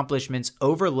accomplishments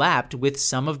overlapped with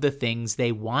some of the things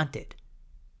they wanted.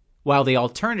 while the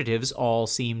alternatives all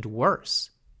seemed worse.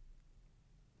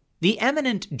 The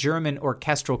eminent German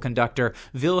orchestral conductor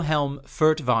Wilhelm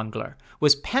Furtwängler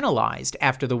was penalized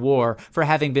after the war for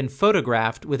having been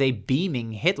photographed with a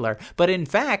beaming Hitler, but in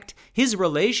fact, his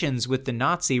relations with the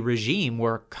Nazi regime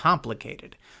were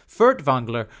complicated.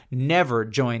 Furtwängler never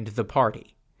joined the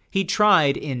party. He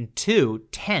tried in 2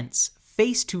 tense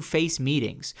face-to-face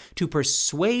meetings to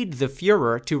persuade the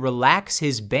Führer to relax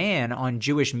his ban on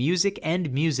Jewish music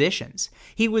and musicians.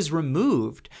 He was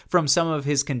removed from some of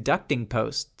his conducting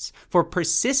posts for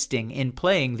persisting in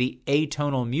playing the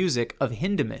atonal music of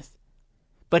Hindemith.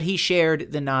 But he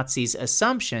shared the Nazis'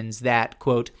 assumptions that,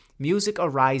 quote, music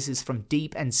arises from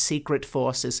deep and secret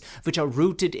forces which are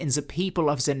rooted in the people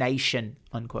of the nation,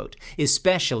 unquote,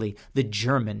 especially the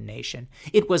German nation.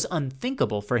 It was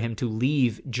unthinkable for him to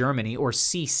leave Germany or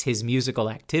cease his musical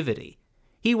activity.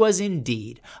 He was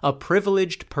indeed a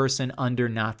privileged person under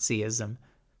Nazism.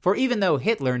 For even though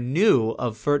Hitler knew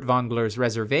of Furtwängler's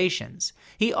reservations,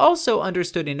 he also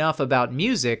understood enough about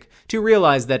music to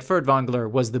realize that Furtwängler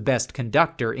was the best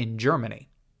conductor in Germany.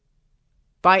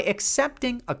 By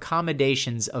accepting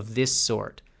accommodations of this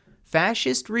sort,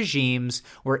 fascist regimes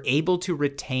were able to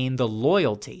retain the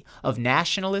loyalty of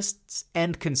nationalists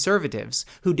and conservatives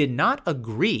who did not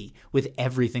agree with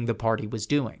everything the party was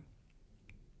doing.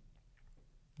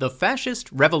 The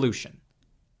Fascist Revolution.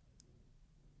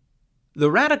 The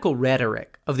radical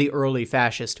rhetoric of the early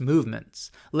fascist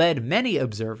movements led many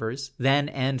observers, then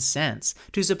and since,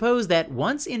 to suppose that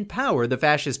once in power the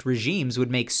fascist regimes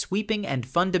would make sweeping and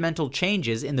fundamental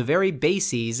changes in the very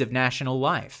bases of national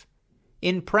life.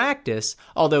 In practice,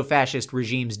 although fascist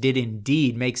regimes did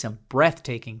indeed make some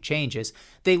breathtaking changes,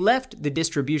 they left the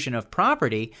distribution of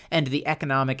property and the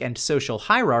economic and social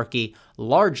hierarchy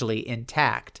largely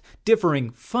intact, differing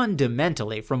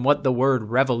fundamentally from what the word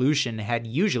revolution had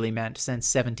usually meant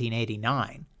since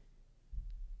 1789.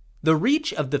 The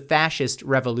reach of the fascist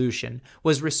revolution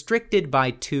was restricted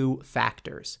by 2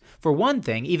 factors. For one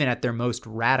thing, even at their most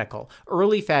radical,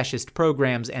 early fascist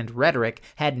programs and rhetoric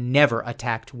had never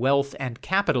attacked wealth and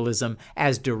capitalism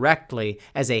as directly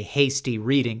as a hasty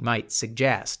reading might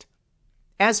suggest.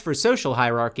 As for social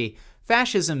hierarchy,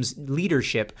 fascism's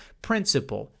leadership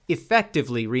principle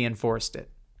effectively reinforced it.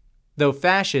 Though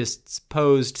fascists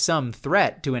posed some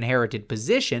threat to inherited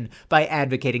position by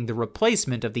advocating the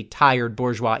replacement of the tired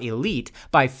bourgeois elite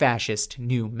by fascist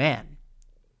new men.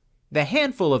 The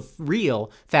handful of real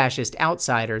fascist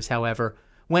outsiders, however,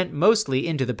 went mostly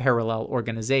into the parallel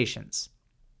organizations.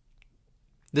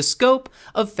 The scope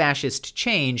of fascist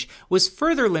change was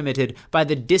further limited by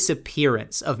the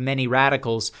disappearance of many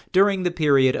radicals during the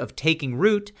period of taking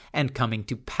root and coming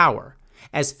to power.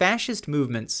 As fascist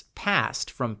movements passed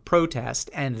from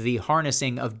protest and the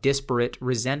harnessing of disparate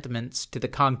resentments to the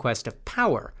conquest of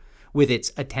power, with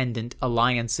its attendant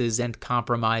alliances and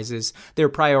compromises, their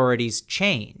priorities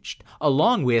changed,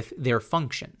 along with their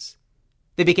functions.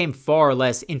 They became far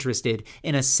less interested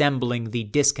in assembling the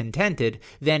discontented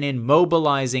than in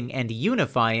mobilizing and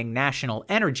unifying national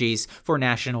energies for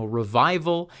national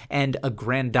revival and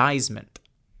aggrandizement.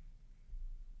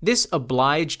 This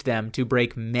obliged them to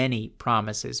break many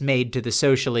promises made to the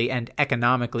socially and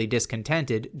economically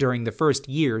discontented during the first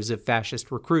years of fascist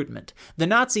recruitment. The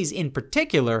Nazis in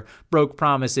particular broke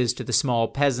promises to the small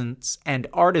peasants and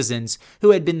artisans who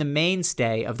had been the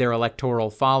mainstay of their electoral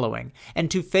following,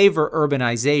 and to favor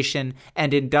urbanization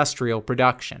and industrial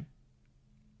production.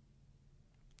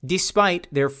 Despite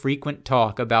their frequent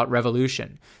talk about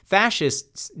revolution,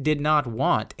 fascists did not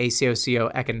want a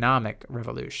socio-economic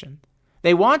revolution.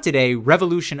 They wanted a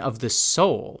revolution of the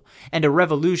soul and a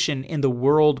revolution in the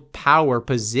world power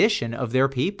position of their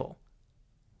people.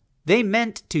 They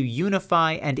meant to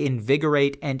unify and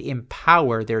invigorate and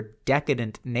empower their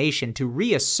decadent nation to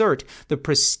reassert the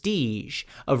prestige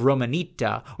of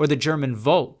Romanita or the German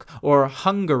Volk or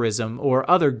Hungarism or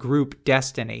other group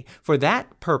destiny. For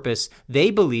that purpose, they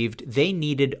believed they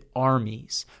needed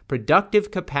armies,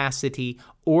 productive capacity,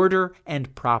 order,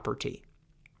 and property.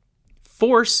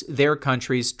 Force their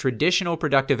country's traditional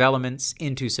productive elements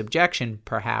into subjection,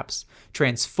 perhaps,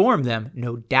 transform them,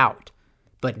 no doubt,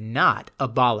 but not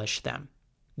abolish them.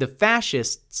 The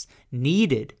fascists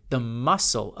needed the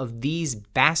muscle of these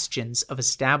bastions of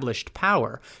established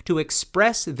power to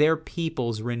express their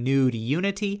people's renewed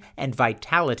unity and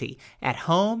vitality at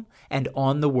home and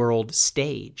on the world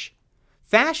stage.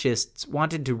 Fascists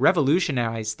wanted to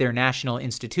revolutionize their national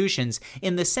institutions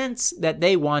in the sense that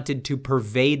they wanted to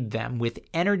pervade them with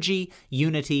energy,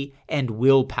 unity, and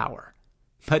willpower.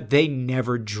 But they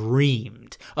never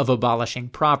dreamed of abolishing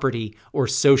property or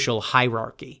social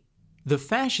hierarchy. The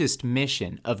fascist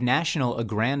mission of national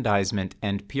aggrandizement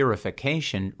and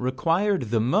purification required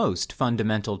the most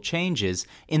fundamental changes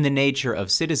in the nature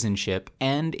of citizenship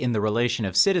and in the relation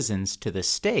of citizens to the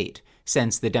state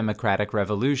since the democratic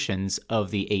revolutions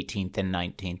of the 18th and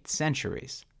 19th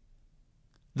centuries.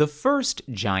 The first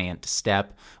giant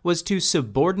step was to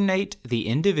subordinate the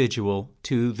individual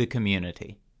to the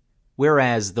community.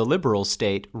 Whereas the liberal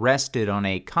state rested on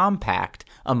a compact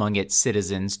among its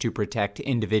citizens to protect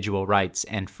individual rights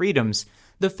and freedoms,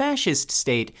 the fascist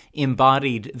state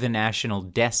embodied the national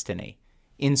destiny,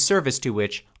 in service to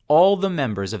which all the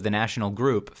members of the national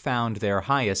group found their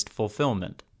highest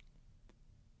fulfillment.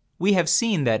 We have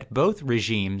seen that both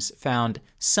regimes found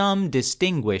some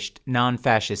distinguished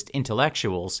non-fascist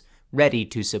intellectuals ready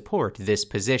to support this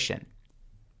position.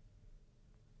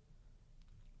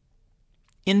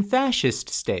 In fascist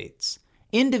states,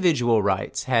 individual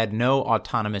rights had no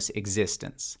autonomous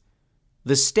existence.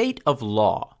 The state of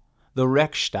law, the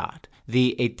Rechtsstaat,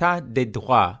 the État de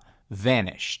droit,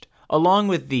 vanished, along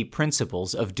with the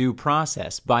principles of due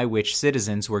process by which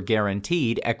citizens were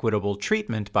guaranteed equitable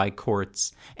treatment by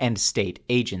courts and state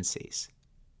agencies.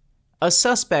 A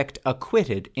suspect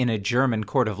acquitted in a German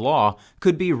court of law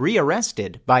could be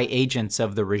rearrested by agents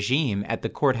of the regime at the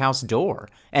courthouse door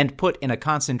and put in a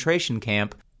concentration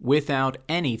camp without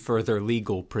any further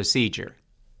legal procedure.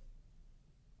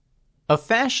 A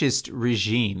fascist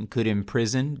regime could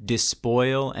imprison,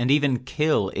 despoil, and even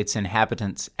kill its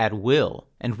inhabitants at will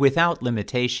and without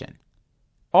limitation.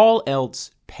 All else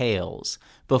pales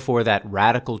before that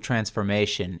radical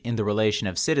transformation in the relation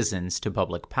of citizens to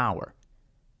public power.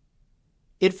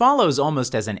 It follows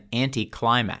almost as an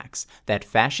anticlimax that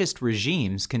fascist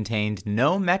regimes contained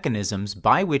no mechanisms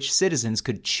by which citizens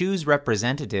could choose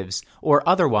representatives or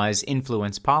otherwise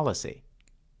influence policy.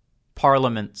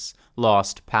 Parliaments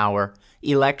lost power,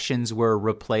 elections were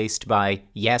replaced by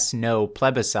yes-no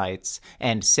plebiscites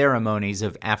and ceremonies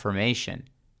of affirmation,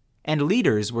 and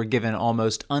leaders were given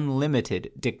almost unlimited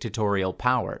dictatorial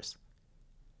powers.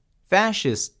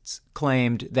 Fascists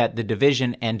claimed that the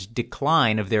division and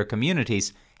decline of their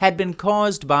communities had been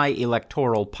caused by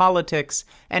electoral politics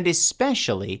and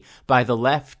especially by the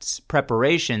left's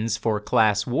preparations for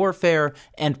class warfare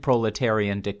and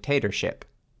proletarian dictatorship.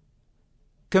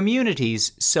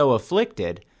 Communities so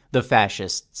afflicted, the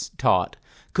fascists taught,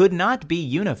 could not be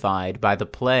unified by the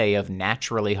play of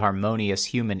naturally harmonious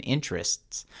human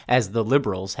interests. As the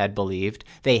liberals had believed,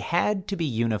 they had to be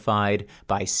unified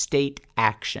by state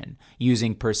action,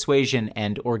 using persuasion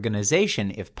and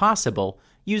organization if possible,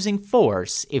 using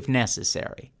force if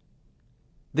necessary.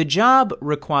 The job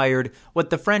required what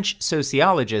the French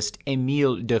sociologist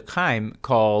Émile Durkheim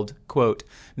called, quote,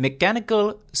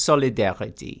 mechanical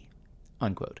solidarity,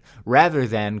 unquote, rather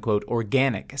than, quote,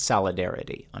 organic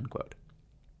solidarity, unquote.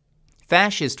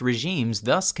 Fascist regimes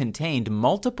thus contained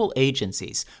multiple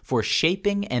agencies for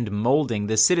shaping and molding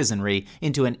the citizenry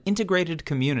into an integrated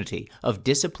community of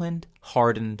disciplined,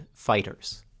 hardened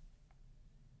fighters.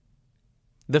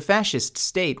 The fascist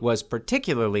state was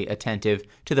particularly attentive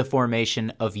to the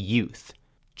formation of youth,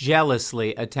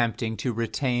 jealously attempting to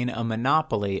retain a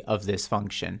monopoly of this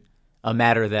function, a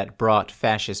matter that brought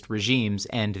fascist regimes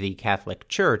and the Catholic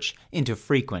Church into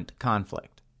frequent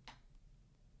conflict.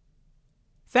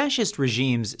 Fascist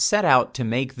regimes set out to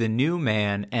make the new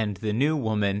man and the new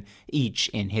woman each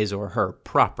in his or her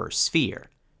proper sphere.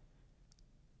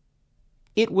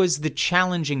 It was the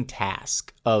challenging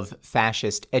task of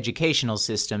fascist educational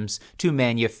systems to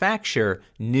manufacture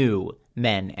new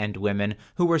men and women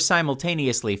who were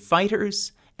simultaneously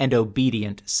fighters and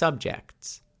obedient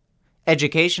subjects.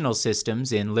 Educational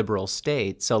systems in liberal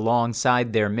states,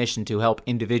 alongside their mission to help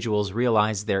individuals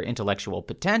realize their intellectual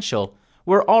potential,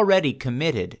 were already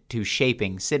committed to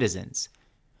shaping citizens.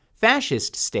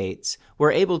 Fascist states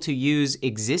were able to use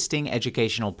existing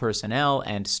educational personnel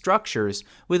and structures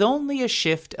with only a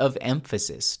shift of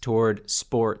emphasis toward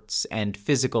sports and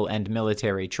physical and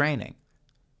military training.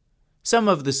 Some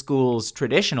of the school's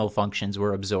traditional functions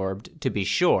were absorbed, to be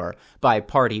sure, by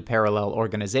party-parallel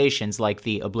organizations like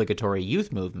the obligatory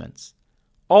youth movements.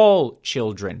 All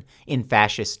children in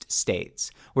fascist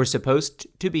states were supposed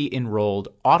to be enrolled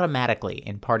automatically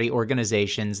in party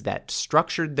organizations that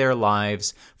structured their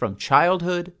lives from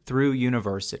childhood through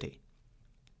university.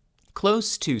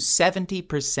 Close to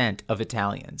 70% of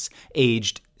Italians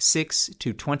aged 6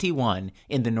 to 21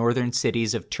 in the northern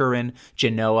cities of Turin,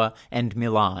 Genoa, and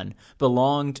Milan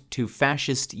belonged to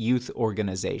fascist youth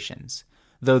organizations,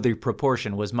 though the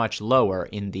proportion was much lower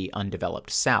in the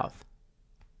undeveloped South.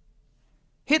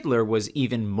 Hitler was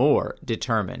even more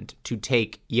determined to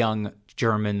take young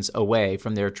Germans away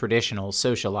from their traditional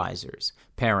socializers,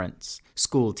 parents,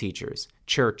 school teachers,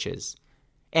 churches,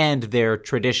 and their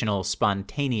traditional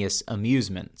spontaneous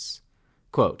amusements.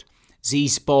 Quote,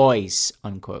 "These boys,"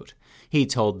 unquote, he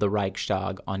told the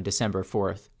Reichstag on December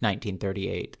 4th,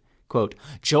 1938, quote,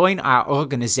 "join our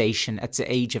organization at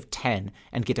the age of 10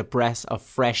 and get a breath of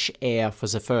fresh air for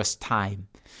the first time.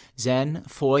 Then,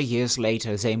 4 years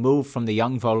later, they move from the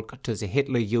young Volk to the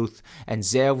Hitler Youth, and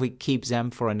there we keep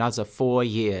them for another 4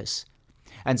 years.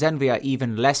 And then we are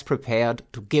even less prepared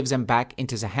to give them back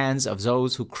into the hands of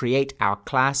those who create our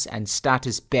class and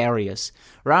status barriers.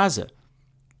 Rather,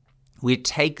 we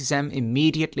take them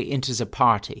immediately into the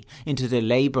party, into the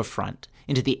labor front,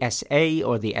 into the SA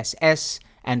or the SS,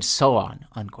 and so on,"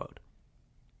 unquote.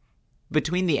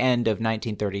 Between the end of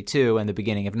 1932 and the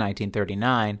beginning of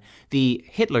 1939, the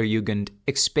Hitlerjugend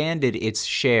expanded its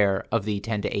share of the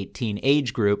 10 to 18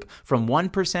 age group from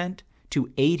 1% to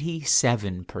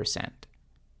 87%.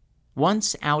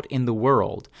 Once out in the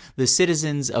world, the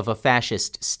citizens of a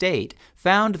fascist state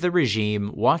found the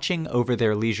regime watching over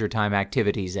their leisure time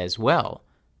activities as well.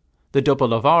 The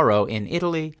Dopolavoro in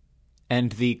Italy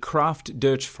and the Kraft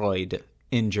Deutschfreude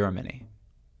in Germany.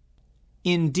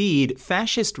 Indeed,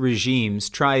 fascist regimes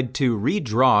tried to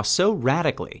redraw so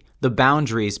radically the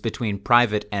boundaries between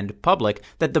private and public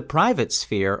that the private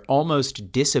sphere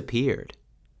almost disappeared.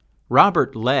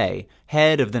 Robert Ley,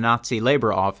 head of the Nazi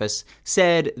Labor Office,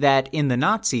 said that in the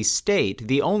Nazi state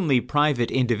the only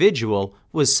private individual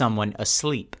was someone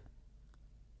asleep.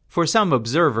 For some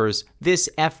observers, this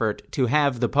effort to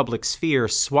have the public sphere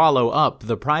swallow up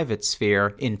the private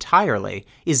sphere entirely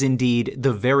is indeed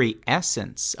the very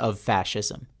essence of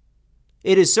fascism.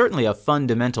 It is certainly a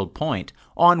fundamental point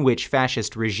on which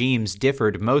fascist regimes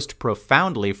differed most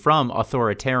profoundly from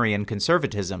authoritarian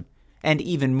conservatism, and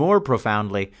even more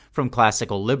profoundly from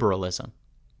classical liberalism.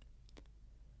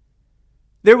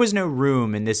 There was no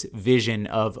room in this vision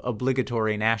of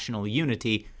obligatory national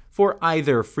unity for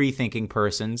either free-thinking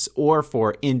persons or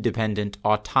for independent,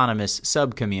 autonomous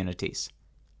subcommunities.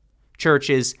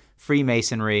 Churches,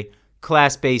 Freemasonry,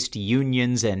 class-based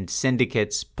unions and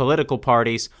syndicates, political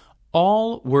parties,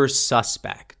 all were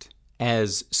suspect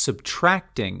as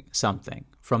subtracting something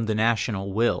from the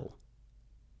national will.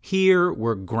 Here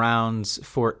were grounds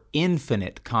for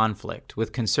infinite conflict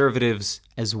with conservatives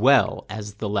as well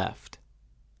as the left.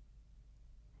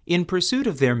 In pursuit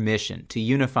of their mission to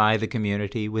unify the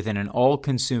community within an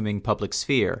all-consuming public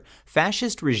sphere,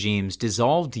 fascist regimes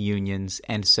dissolved unions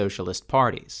and socialist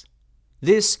parties.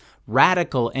 This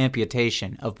radical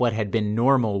amputation of what had been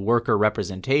normal worker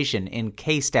representation,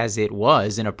 encased as it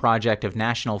was in a project of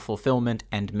national fulfillment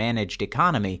and managed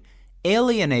economy,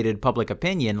 alienated public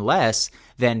opinion less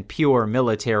than pure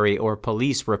military or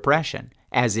police repression,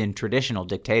 as in traditional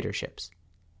dictatorships.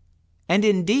 And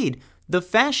indeed, the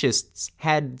fascists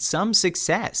had some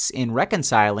success in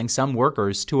reconciling some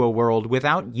workers to a world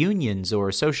without unions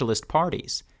or socialist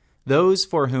parties, those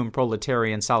for whom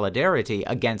proletarian solidarity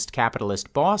against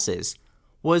capitalist bosses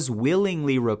was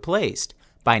willingly replaced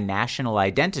by national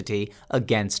identity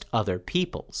against other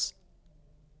peoples.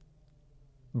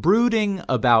 Brooding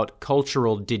about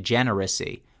cultural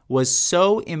degeneracy was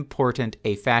so important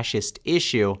a fascist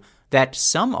issue that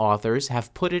some authors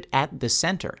have put it at the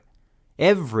center.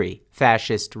 Every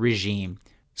fascist regime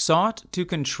sought to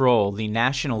control the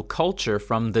national culture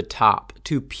from the top,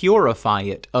 to purify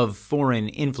it of foreign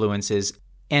influences,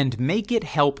 and make it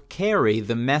help carry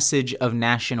the message of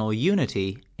national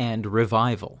unity and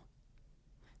revival.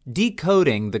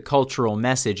 Decoding the cultural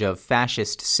message of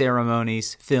fascist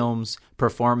ceremonies, films,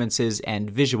 performances,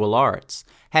 and visual arts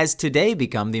has today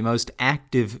become the most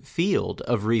active field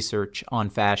of research on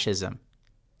fascism.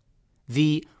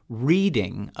 The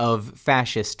reading of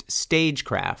fascist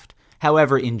stagecraft,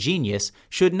 however ingenious,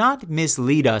 should not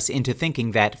mislead us into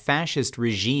thinking that fascist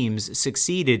regimes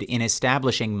succeeded in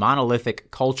establishing monolithic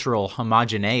cultural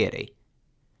homogeneity.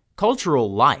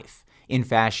 Cultural life in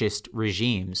fascist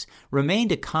regimes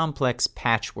remained a complex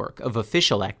patchwork of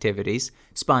official activities,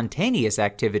 spontaneous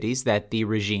activities that the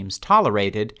regimes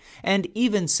tolerated, and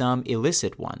even some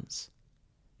illicit ones.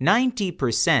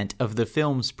 90% of the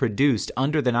films produced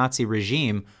under the Nazi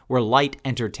regime were light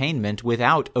entertainment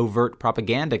without overt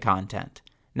propaganda content.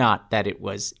 Not that it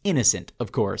was innocent,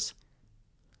 of course.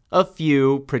 A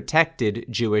few protected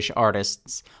Jewish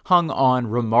artists hung on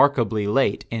remarkably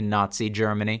late in Nazi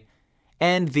Germany,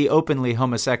 and the openly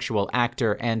homosexual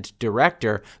actor and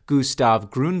director Gustav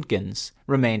Gründgens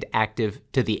remained active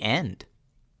to the end.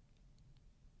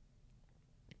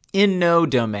 In no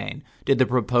domain did the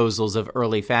proposals of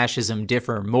early fascism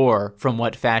differ more from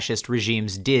what fascist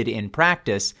regimes did in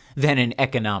practice than in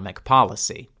economic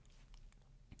policy.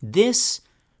 This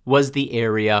was the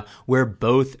area where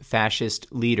both fascist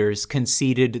leaders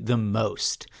conceded the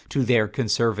most to their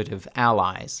conservative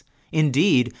allies.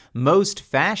 Indeed, most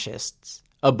fascists,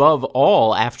 above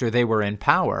all after they were in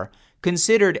power,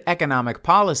 considered economic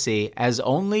policy as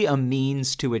only a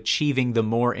means to achieving the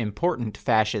more important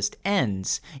fascist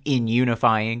ends in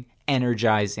unifying,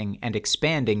 energizing, and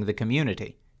expanding the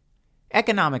community.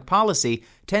 Economic policy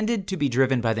tended to be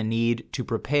driven by the need to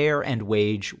prepare and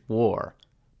wage war.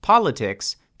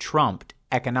 Politics trumped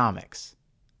economics.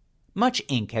 Much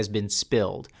ink has been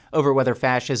spilled over whether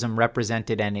fascism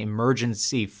represented an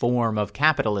emergency form of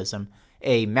capitalism,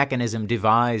 a mechanism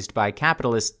devised by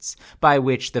capitalists by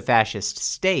which the fascist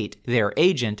state, their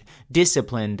agent,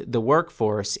 disciplined the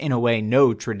workforce in a way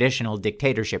no traditional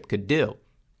dictatorship could do.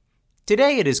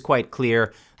 Today it is quite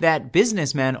clear that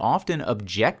businessmen often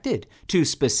objected to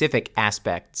specific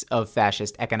aspects of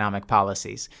fascist economic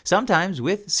policies, sometimes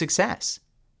with success.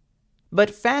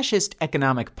 But fascist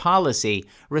economic policy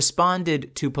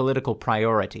responded to political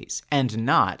priorities and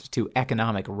not to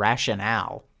economic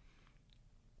rationale.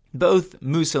 Both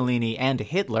Mussolini and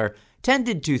Hitler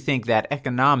tended to think that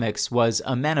economics was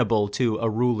amenable to a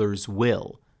ruler's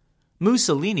will.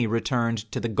 Mussolini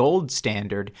returned to the gold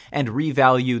standard and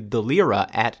revalued the lira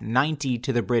at 90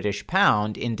 to the British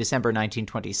pound in December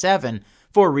 1927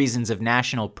 for reasons of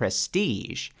national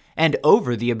prestige and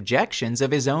over the objections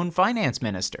of his own finance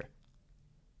minister.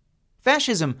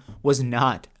 Fascism was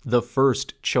not the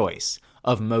first choice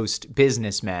of most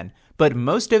businessmen, but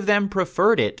most of them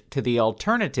preferred it to the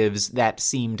alternatives that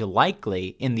seemed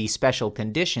likely in the special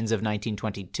conditions of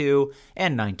 1922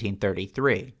 and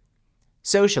 1933.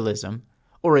 Socialism,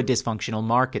 or a dysfunctional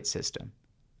market system.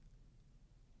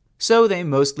 So they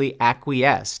mostly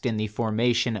acquiesced in the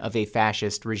formation of a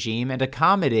fascist regime and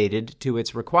accommodated to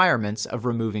its requirements of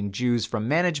removing Jews from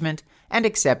management and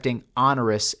accepting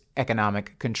onerous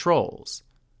economic controls.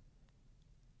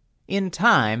 In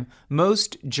time,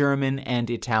 most German and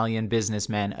Italian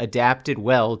businessmen adapted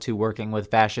well to working with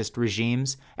fascist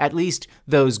regimes, at least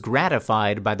those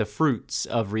gratified by the fruits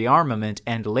of rearmament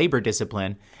and labor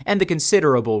discipline and the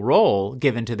considerable role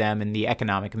given to them in the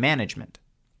economic management.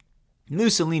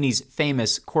 Mussolini's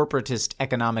famous corporatist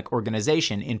economic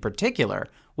organization, in particular,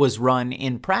 was run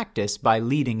in practice by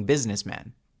leading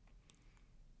businessmen.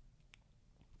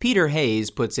 Peter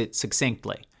Hayes puts it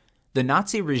succinctly: the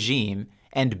Nazi regime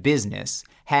and business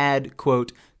had,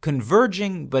 quote,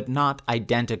 converging but not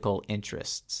identical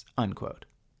interests, unquote.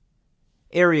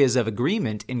 Areas of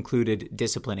agreement included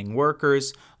disciplining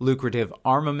workers, lucrative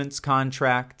armaments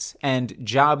contracts, and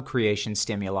job creation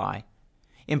stimuli.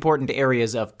 Important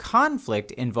areas of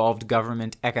conflict involved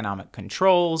government economic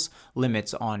controls,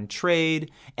 limits on trade,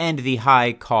 and the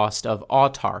high cost of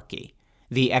autarky,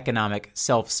 the economic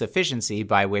self-sufficiency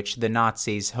by which the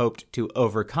Nazis hoped to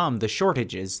overcome the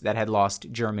shortages that had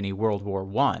lost Germany World War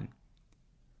I.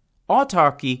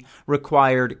 Autarky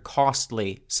required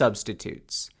costly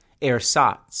substitutes,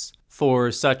 ersatz,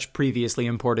 for such previously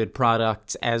imported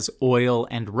products as oil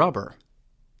and rubber.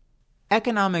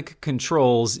 Economic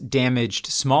controls damaged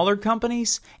smaller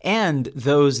companies and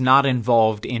those not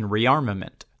involved in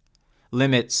rearmament.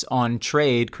 Limits on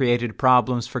trade created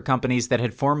problems for companies that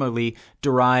had formerly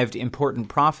derived important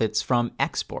profits from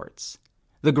exports.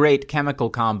 The great chemical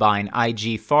combine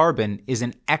IG Farben is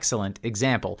an excellent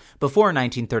example. Before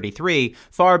 1933,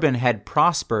 Farben had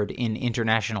prospered in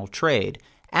international trade.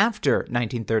 After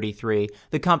 1933,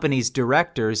 the company's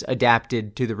directors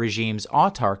adapted to the regime's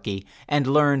autarky and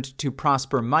learned to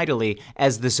prosper mightily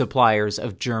as the suppliers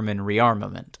of German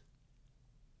rearmament.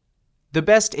 The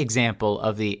best example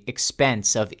of the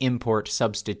expense of import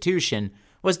substitution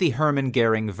was the Hermann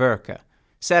Goering Werke,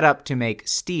 set up to make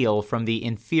steel from the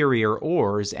inferior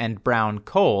ores and brown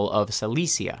coal of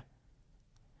Silesia.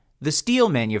 The steel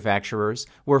manufacturers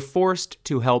were forced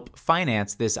to help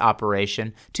finance this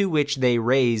operation, to which they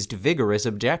raised vigorous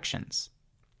objections.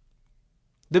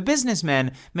 The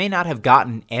businessmen may not have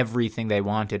gotten everything they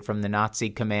wanted from the Nazi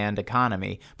command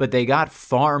economy, but they got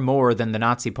far more than the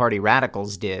Nazi Party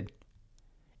radicals did.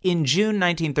 In June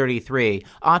 1933,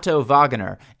 Otto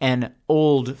Wagner, an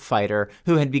old fighter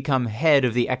who had become head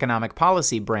of the economic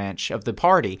policy branch of the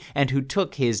party and who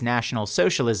took his National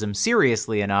Socialism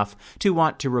seriously enough to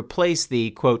want to replace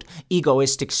the, quote,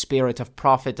 egoistic spirit of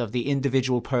profit of the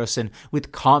individual person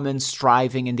with common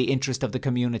striving in the interest of the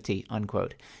community,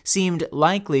 unquote, seemed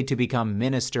likely to become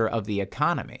Minister of the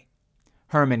Economy.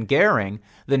 Hermann Goering,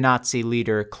 the Nazi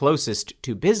leader closest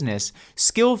to business,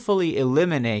 skillfully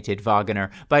eliminated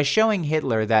Wagner by showing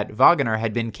Hitler that Wagner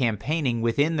had been campaigning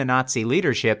within the Nazi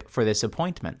leadership for this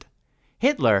appointment.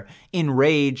 Hitler,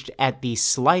 enraged at the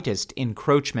slightest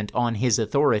encroachment on his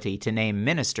authority to name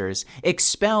ministers,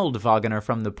 expelled Wagner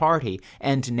from the party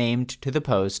and named to the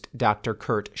post Dr.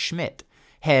 Kurt Schmidt,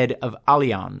 head of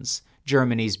Allianz,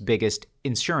 Germany's biggest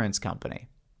insurance company.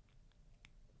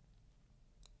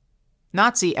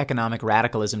 Nazi economic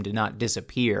radicalism did not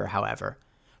disappear, however.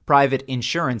 Private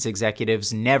insurance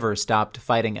executives never stopped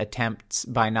fighting attempts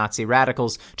by Nazi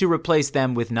radicals to replace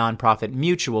them with nonprofit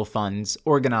mutual funds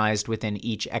organized within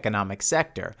each economic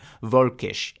sector,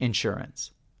 Volkisch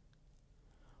insurance.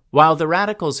 While the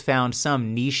radicals found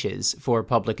some niches for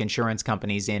public insurance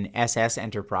companies in SS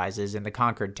enterprises in the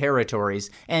conquered territories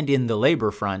and in the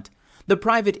labor front, the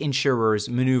private insurers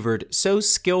maneuvered so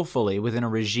skillfully within a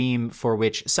regime for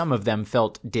which some of them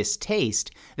felt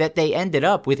distaste that they ended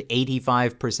up with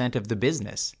 85% of the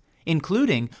business,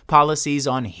 including policies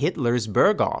on Hitler's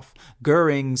Berghof,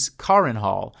 Goering's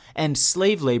Karrenhall, and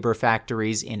slave labor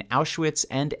factories in Auschwitz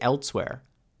and elsewhere.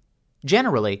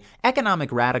 Generally,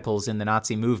 economic radicals in the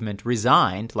Nazi movement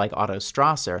resigned, like Otto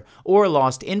Strasser, or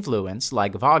lost influence,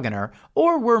 like Wagner,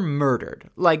 or were murdered,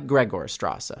 like Gregor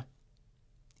Strasser.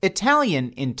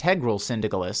 Italian integral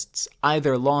syndicalists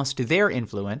either lost their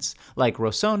influence, like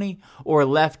Rossoni, or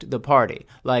left the party,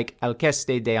 like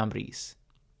Alceste de Ambris.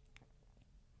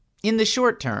 In the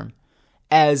short term,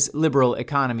 as liberal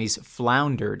economies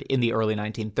floundered in the early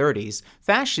 1930s,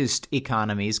 fascist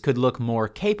economies could look more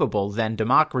capable than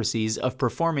democracies of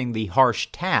performing the harsh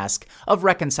task of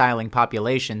reconciling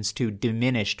populations to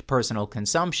diminished personal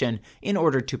consumption in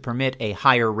order to permit a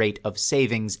higher rate of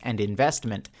savings and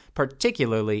investment,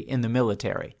 particularly in the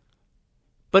military.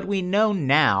 But we know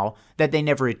now that they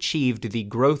never achieved the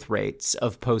growth rates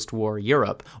of post-war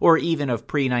Europe, or even of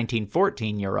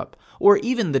pre-1914 Europe, or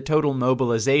even the total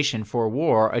mobilization for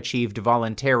war achieved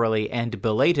voluntarily and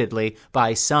belatedly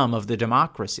by some of the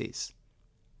democracies.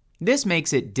 This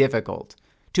makes it difficult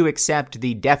to accept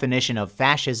the definition of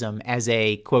fascism as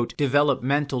a, quote,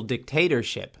 developmental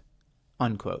dictatorship,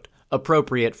 unquote,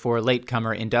 appropriate for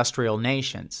latecomer industrial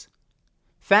nations.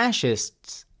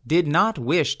 Fascists did not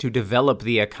wish to develop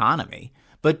the economy,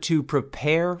 but to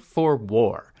prepare for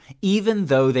war, even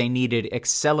though they needed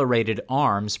accelerated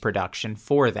arms production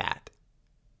for that.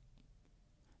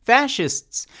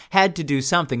 Fascists had to do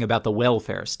something about the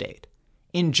welfare state.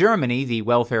 In Germany, the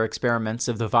welfare experiments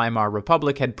of the Weimar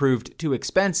Republic had proved too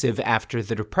expensive after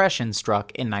the Depression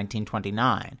struck in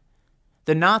 1929.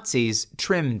 The Nazis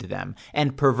trimmed them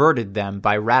and perverted them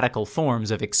by radical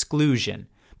forms of exclusion,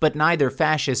 but neither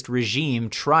fascist regime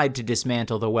tried to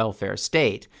dismantle the welfare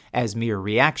state, as mere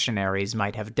reactionaries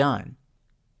might have done.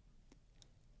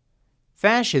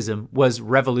 Fascism was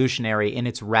revolutionary in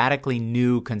its radically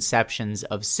new conceptions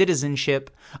of citizenship,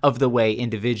 of the way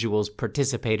individuals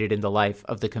participated in the life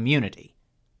of the community.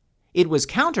 It was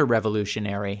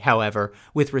counter-revolutionary, however,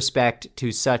 with respect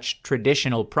to such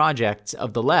traditional projects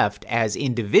of the left as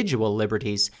individual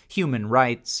liberties, human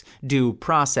rights, due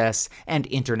process, and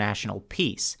international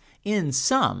peace. In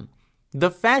sum, the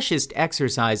fascist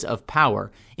exercise of power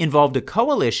involved a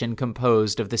coalition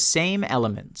composed of the same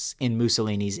elements in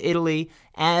Mussolini's Italy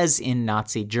as in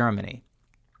Nazi Germany.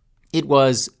 It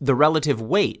was the relative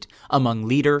weight among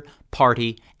leader,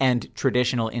 party, and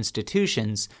traditional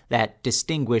institutions that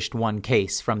distinguished one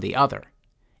case from the other.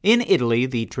 In Italy,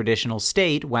 the traditional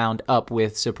state wound up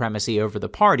with supremacy over the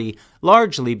party,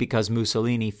 largely because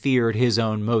Mussolini feared his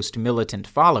own most militant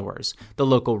followers, the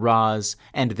local Ras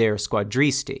and their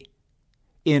squadristi.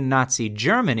 In Nazi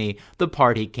Germany, the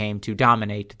party came to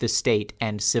dominate the state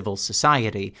and civil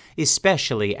society,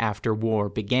 especially after war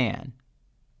began.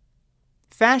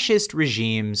 Fascist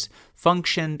regimes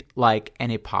functioned like an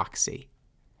epoxy,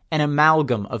 an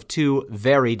amalgam of two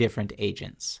very different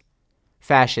agents: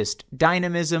 fascist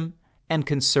dynamism and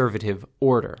conservative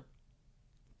order.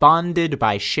 Bonded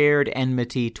by shared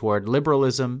enmity toward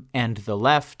liberalism and the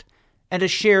left, and a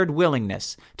shared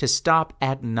willingness to stop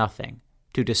at nothing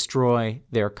to destroy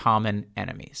their common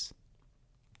enemies.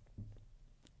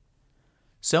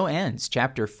 So ends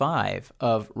Chapter 5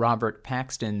 of Robert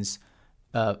Paxton's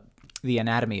The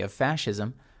Anatomy of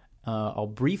Fascism. I'll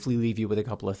briefly leave you with a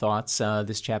couple of thoughts.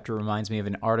 This chapter reminds me of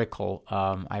an article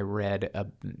I read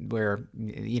where,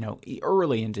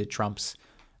 early into Trump's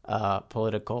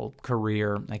political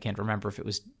career, I can't remember if it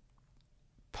was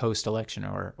post-election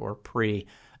or pre,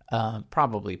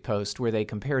 probably post, where they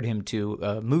compared him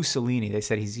to Mussolini. They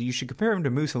said you should compare him to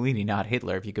Mussolini, not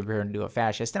Hitler, if you compare him to a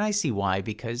fascist. And I see why,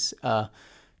 because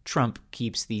Trump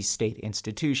keeps these state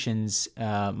institutions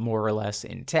more or less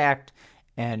intact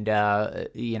and,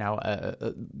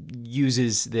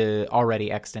 uses the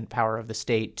already extant power of the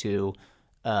state to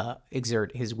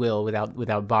exert his will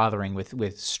without bothering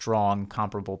with strong,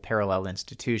 comparable, parallel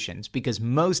institutions, because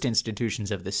most institutions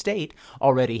of the state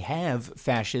already have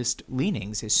fascist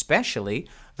leanings, especially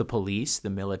the police,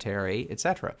 the military,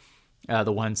 etc.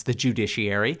 The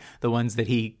judiciary, the ones that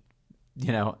he,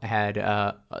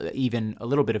 had even a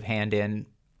little bit of hand in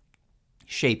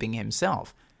shaping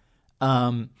himself.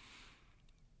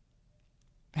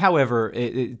 However,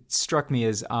 it struck me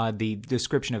as odd, the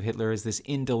description of Hitler as this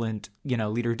indolent,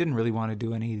 leader who didn't really want to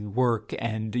do any work.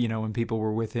 And, when people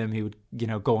were with him, he would,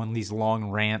 go on these long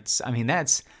rants. I mean,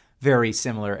 that's very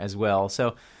similar as well.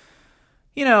 So,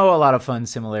 a lot of fun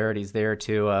similarities there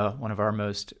to one of our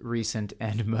most recent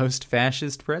and most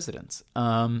fascist presidents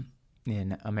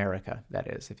in America, that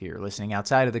is, if you're listening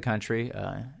outside of the country,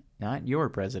 not your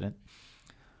president.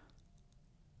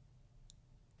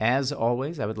 As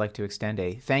always, I would like to extend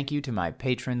a thank you to my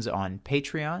patrons on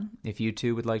Patreon. If you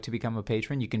too would like to become a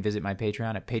patron, you can visit my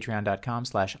Patreon at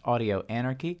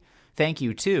patreon.com/audioanarchy. Thank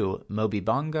you to Moby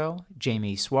Bongo,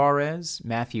 Jamie Suarez,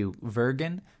 Matthew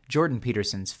Vergen, Jordan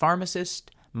Peterson's Pharmacist,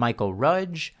 Michael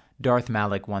Rudge, Darth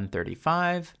Malik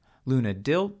 135, Luna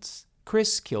Diltz,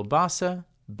 Chris Kilbasa,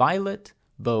 Violet,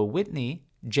 Bo Whitney,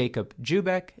 Jacob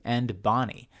Jubek, and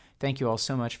Bonnie. Thank you all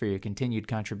so much for your continued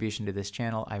contribution to this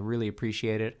channel. I really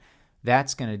appreciate it.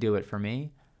 That's going to do it for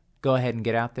me. Go ahead and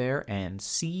get out there and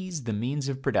seize the means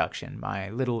of production,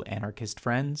 my little anarchist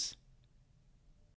friends.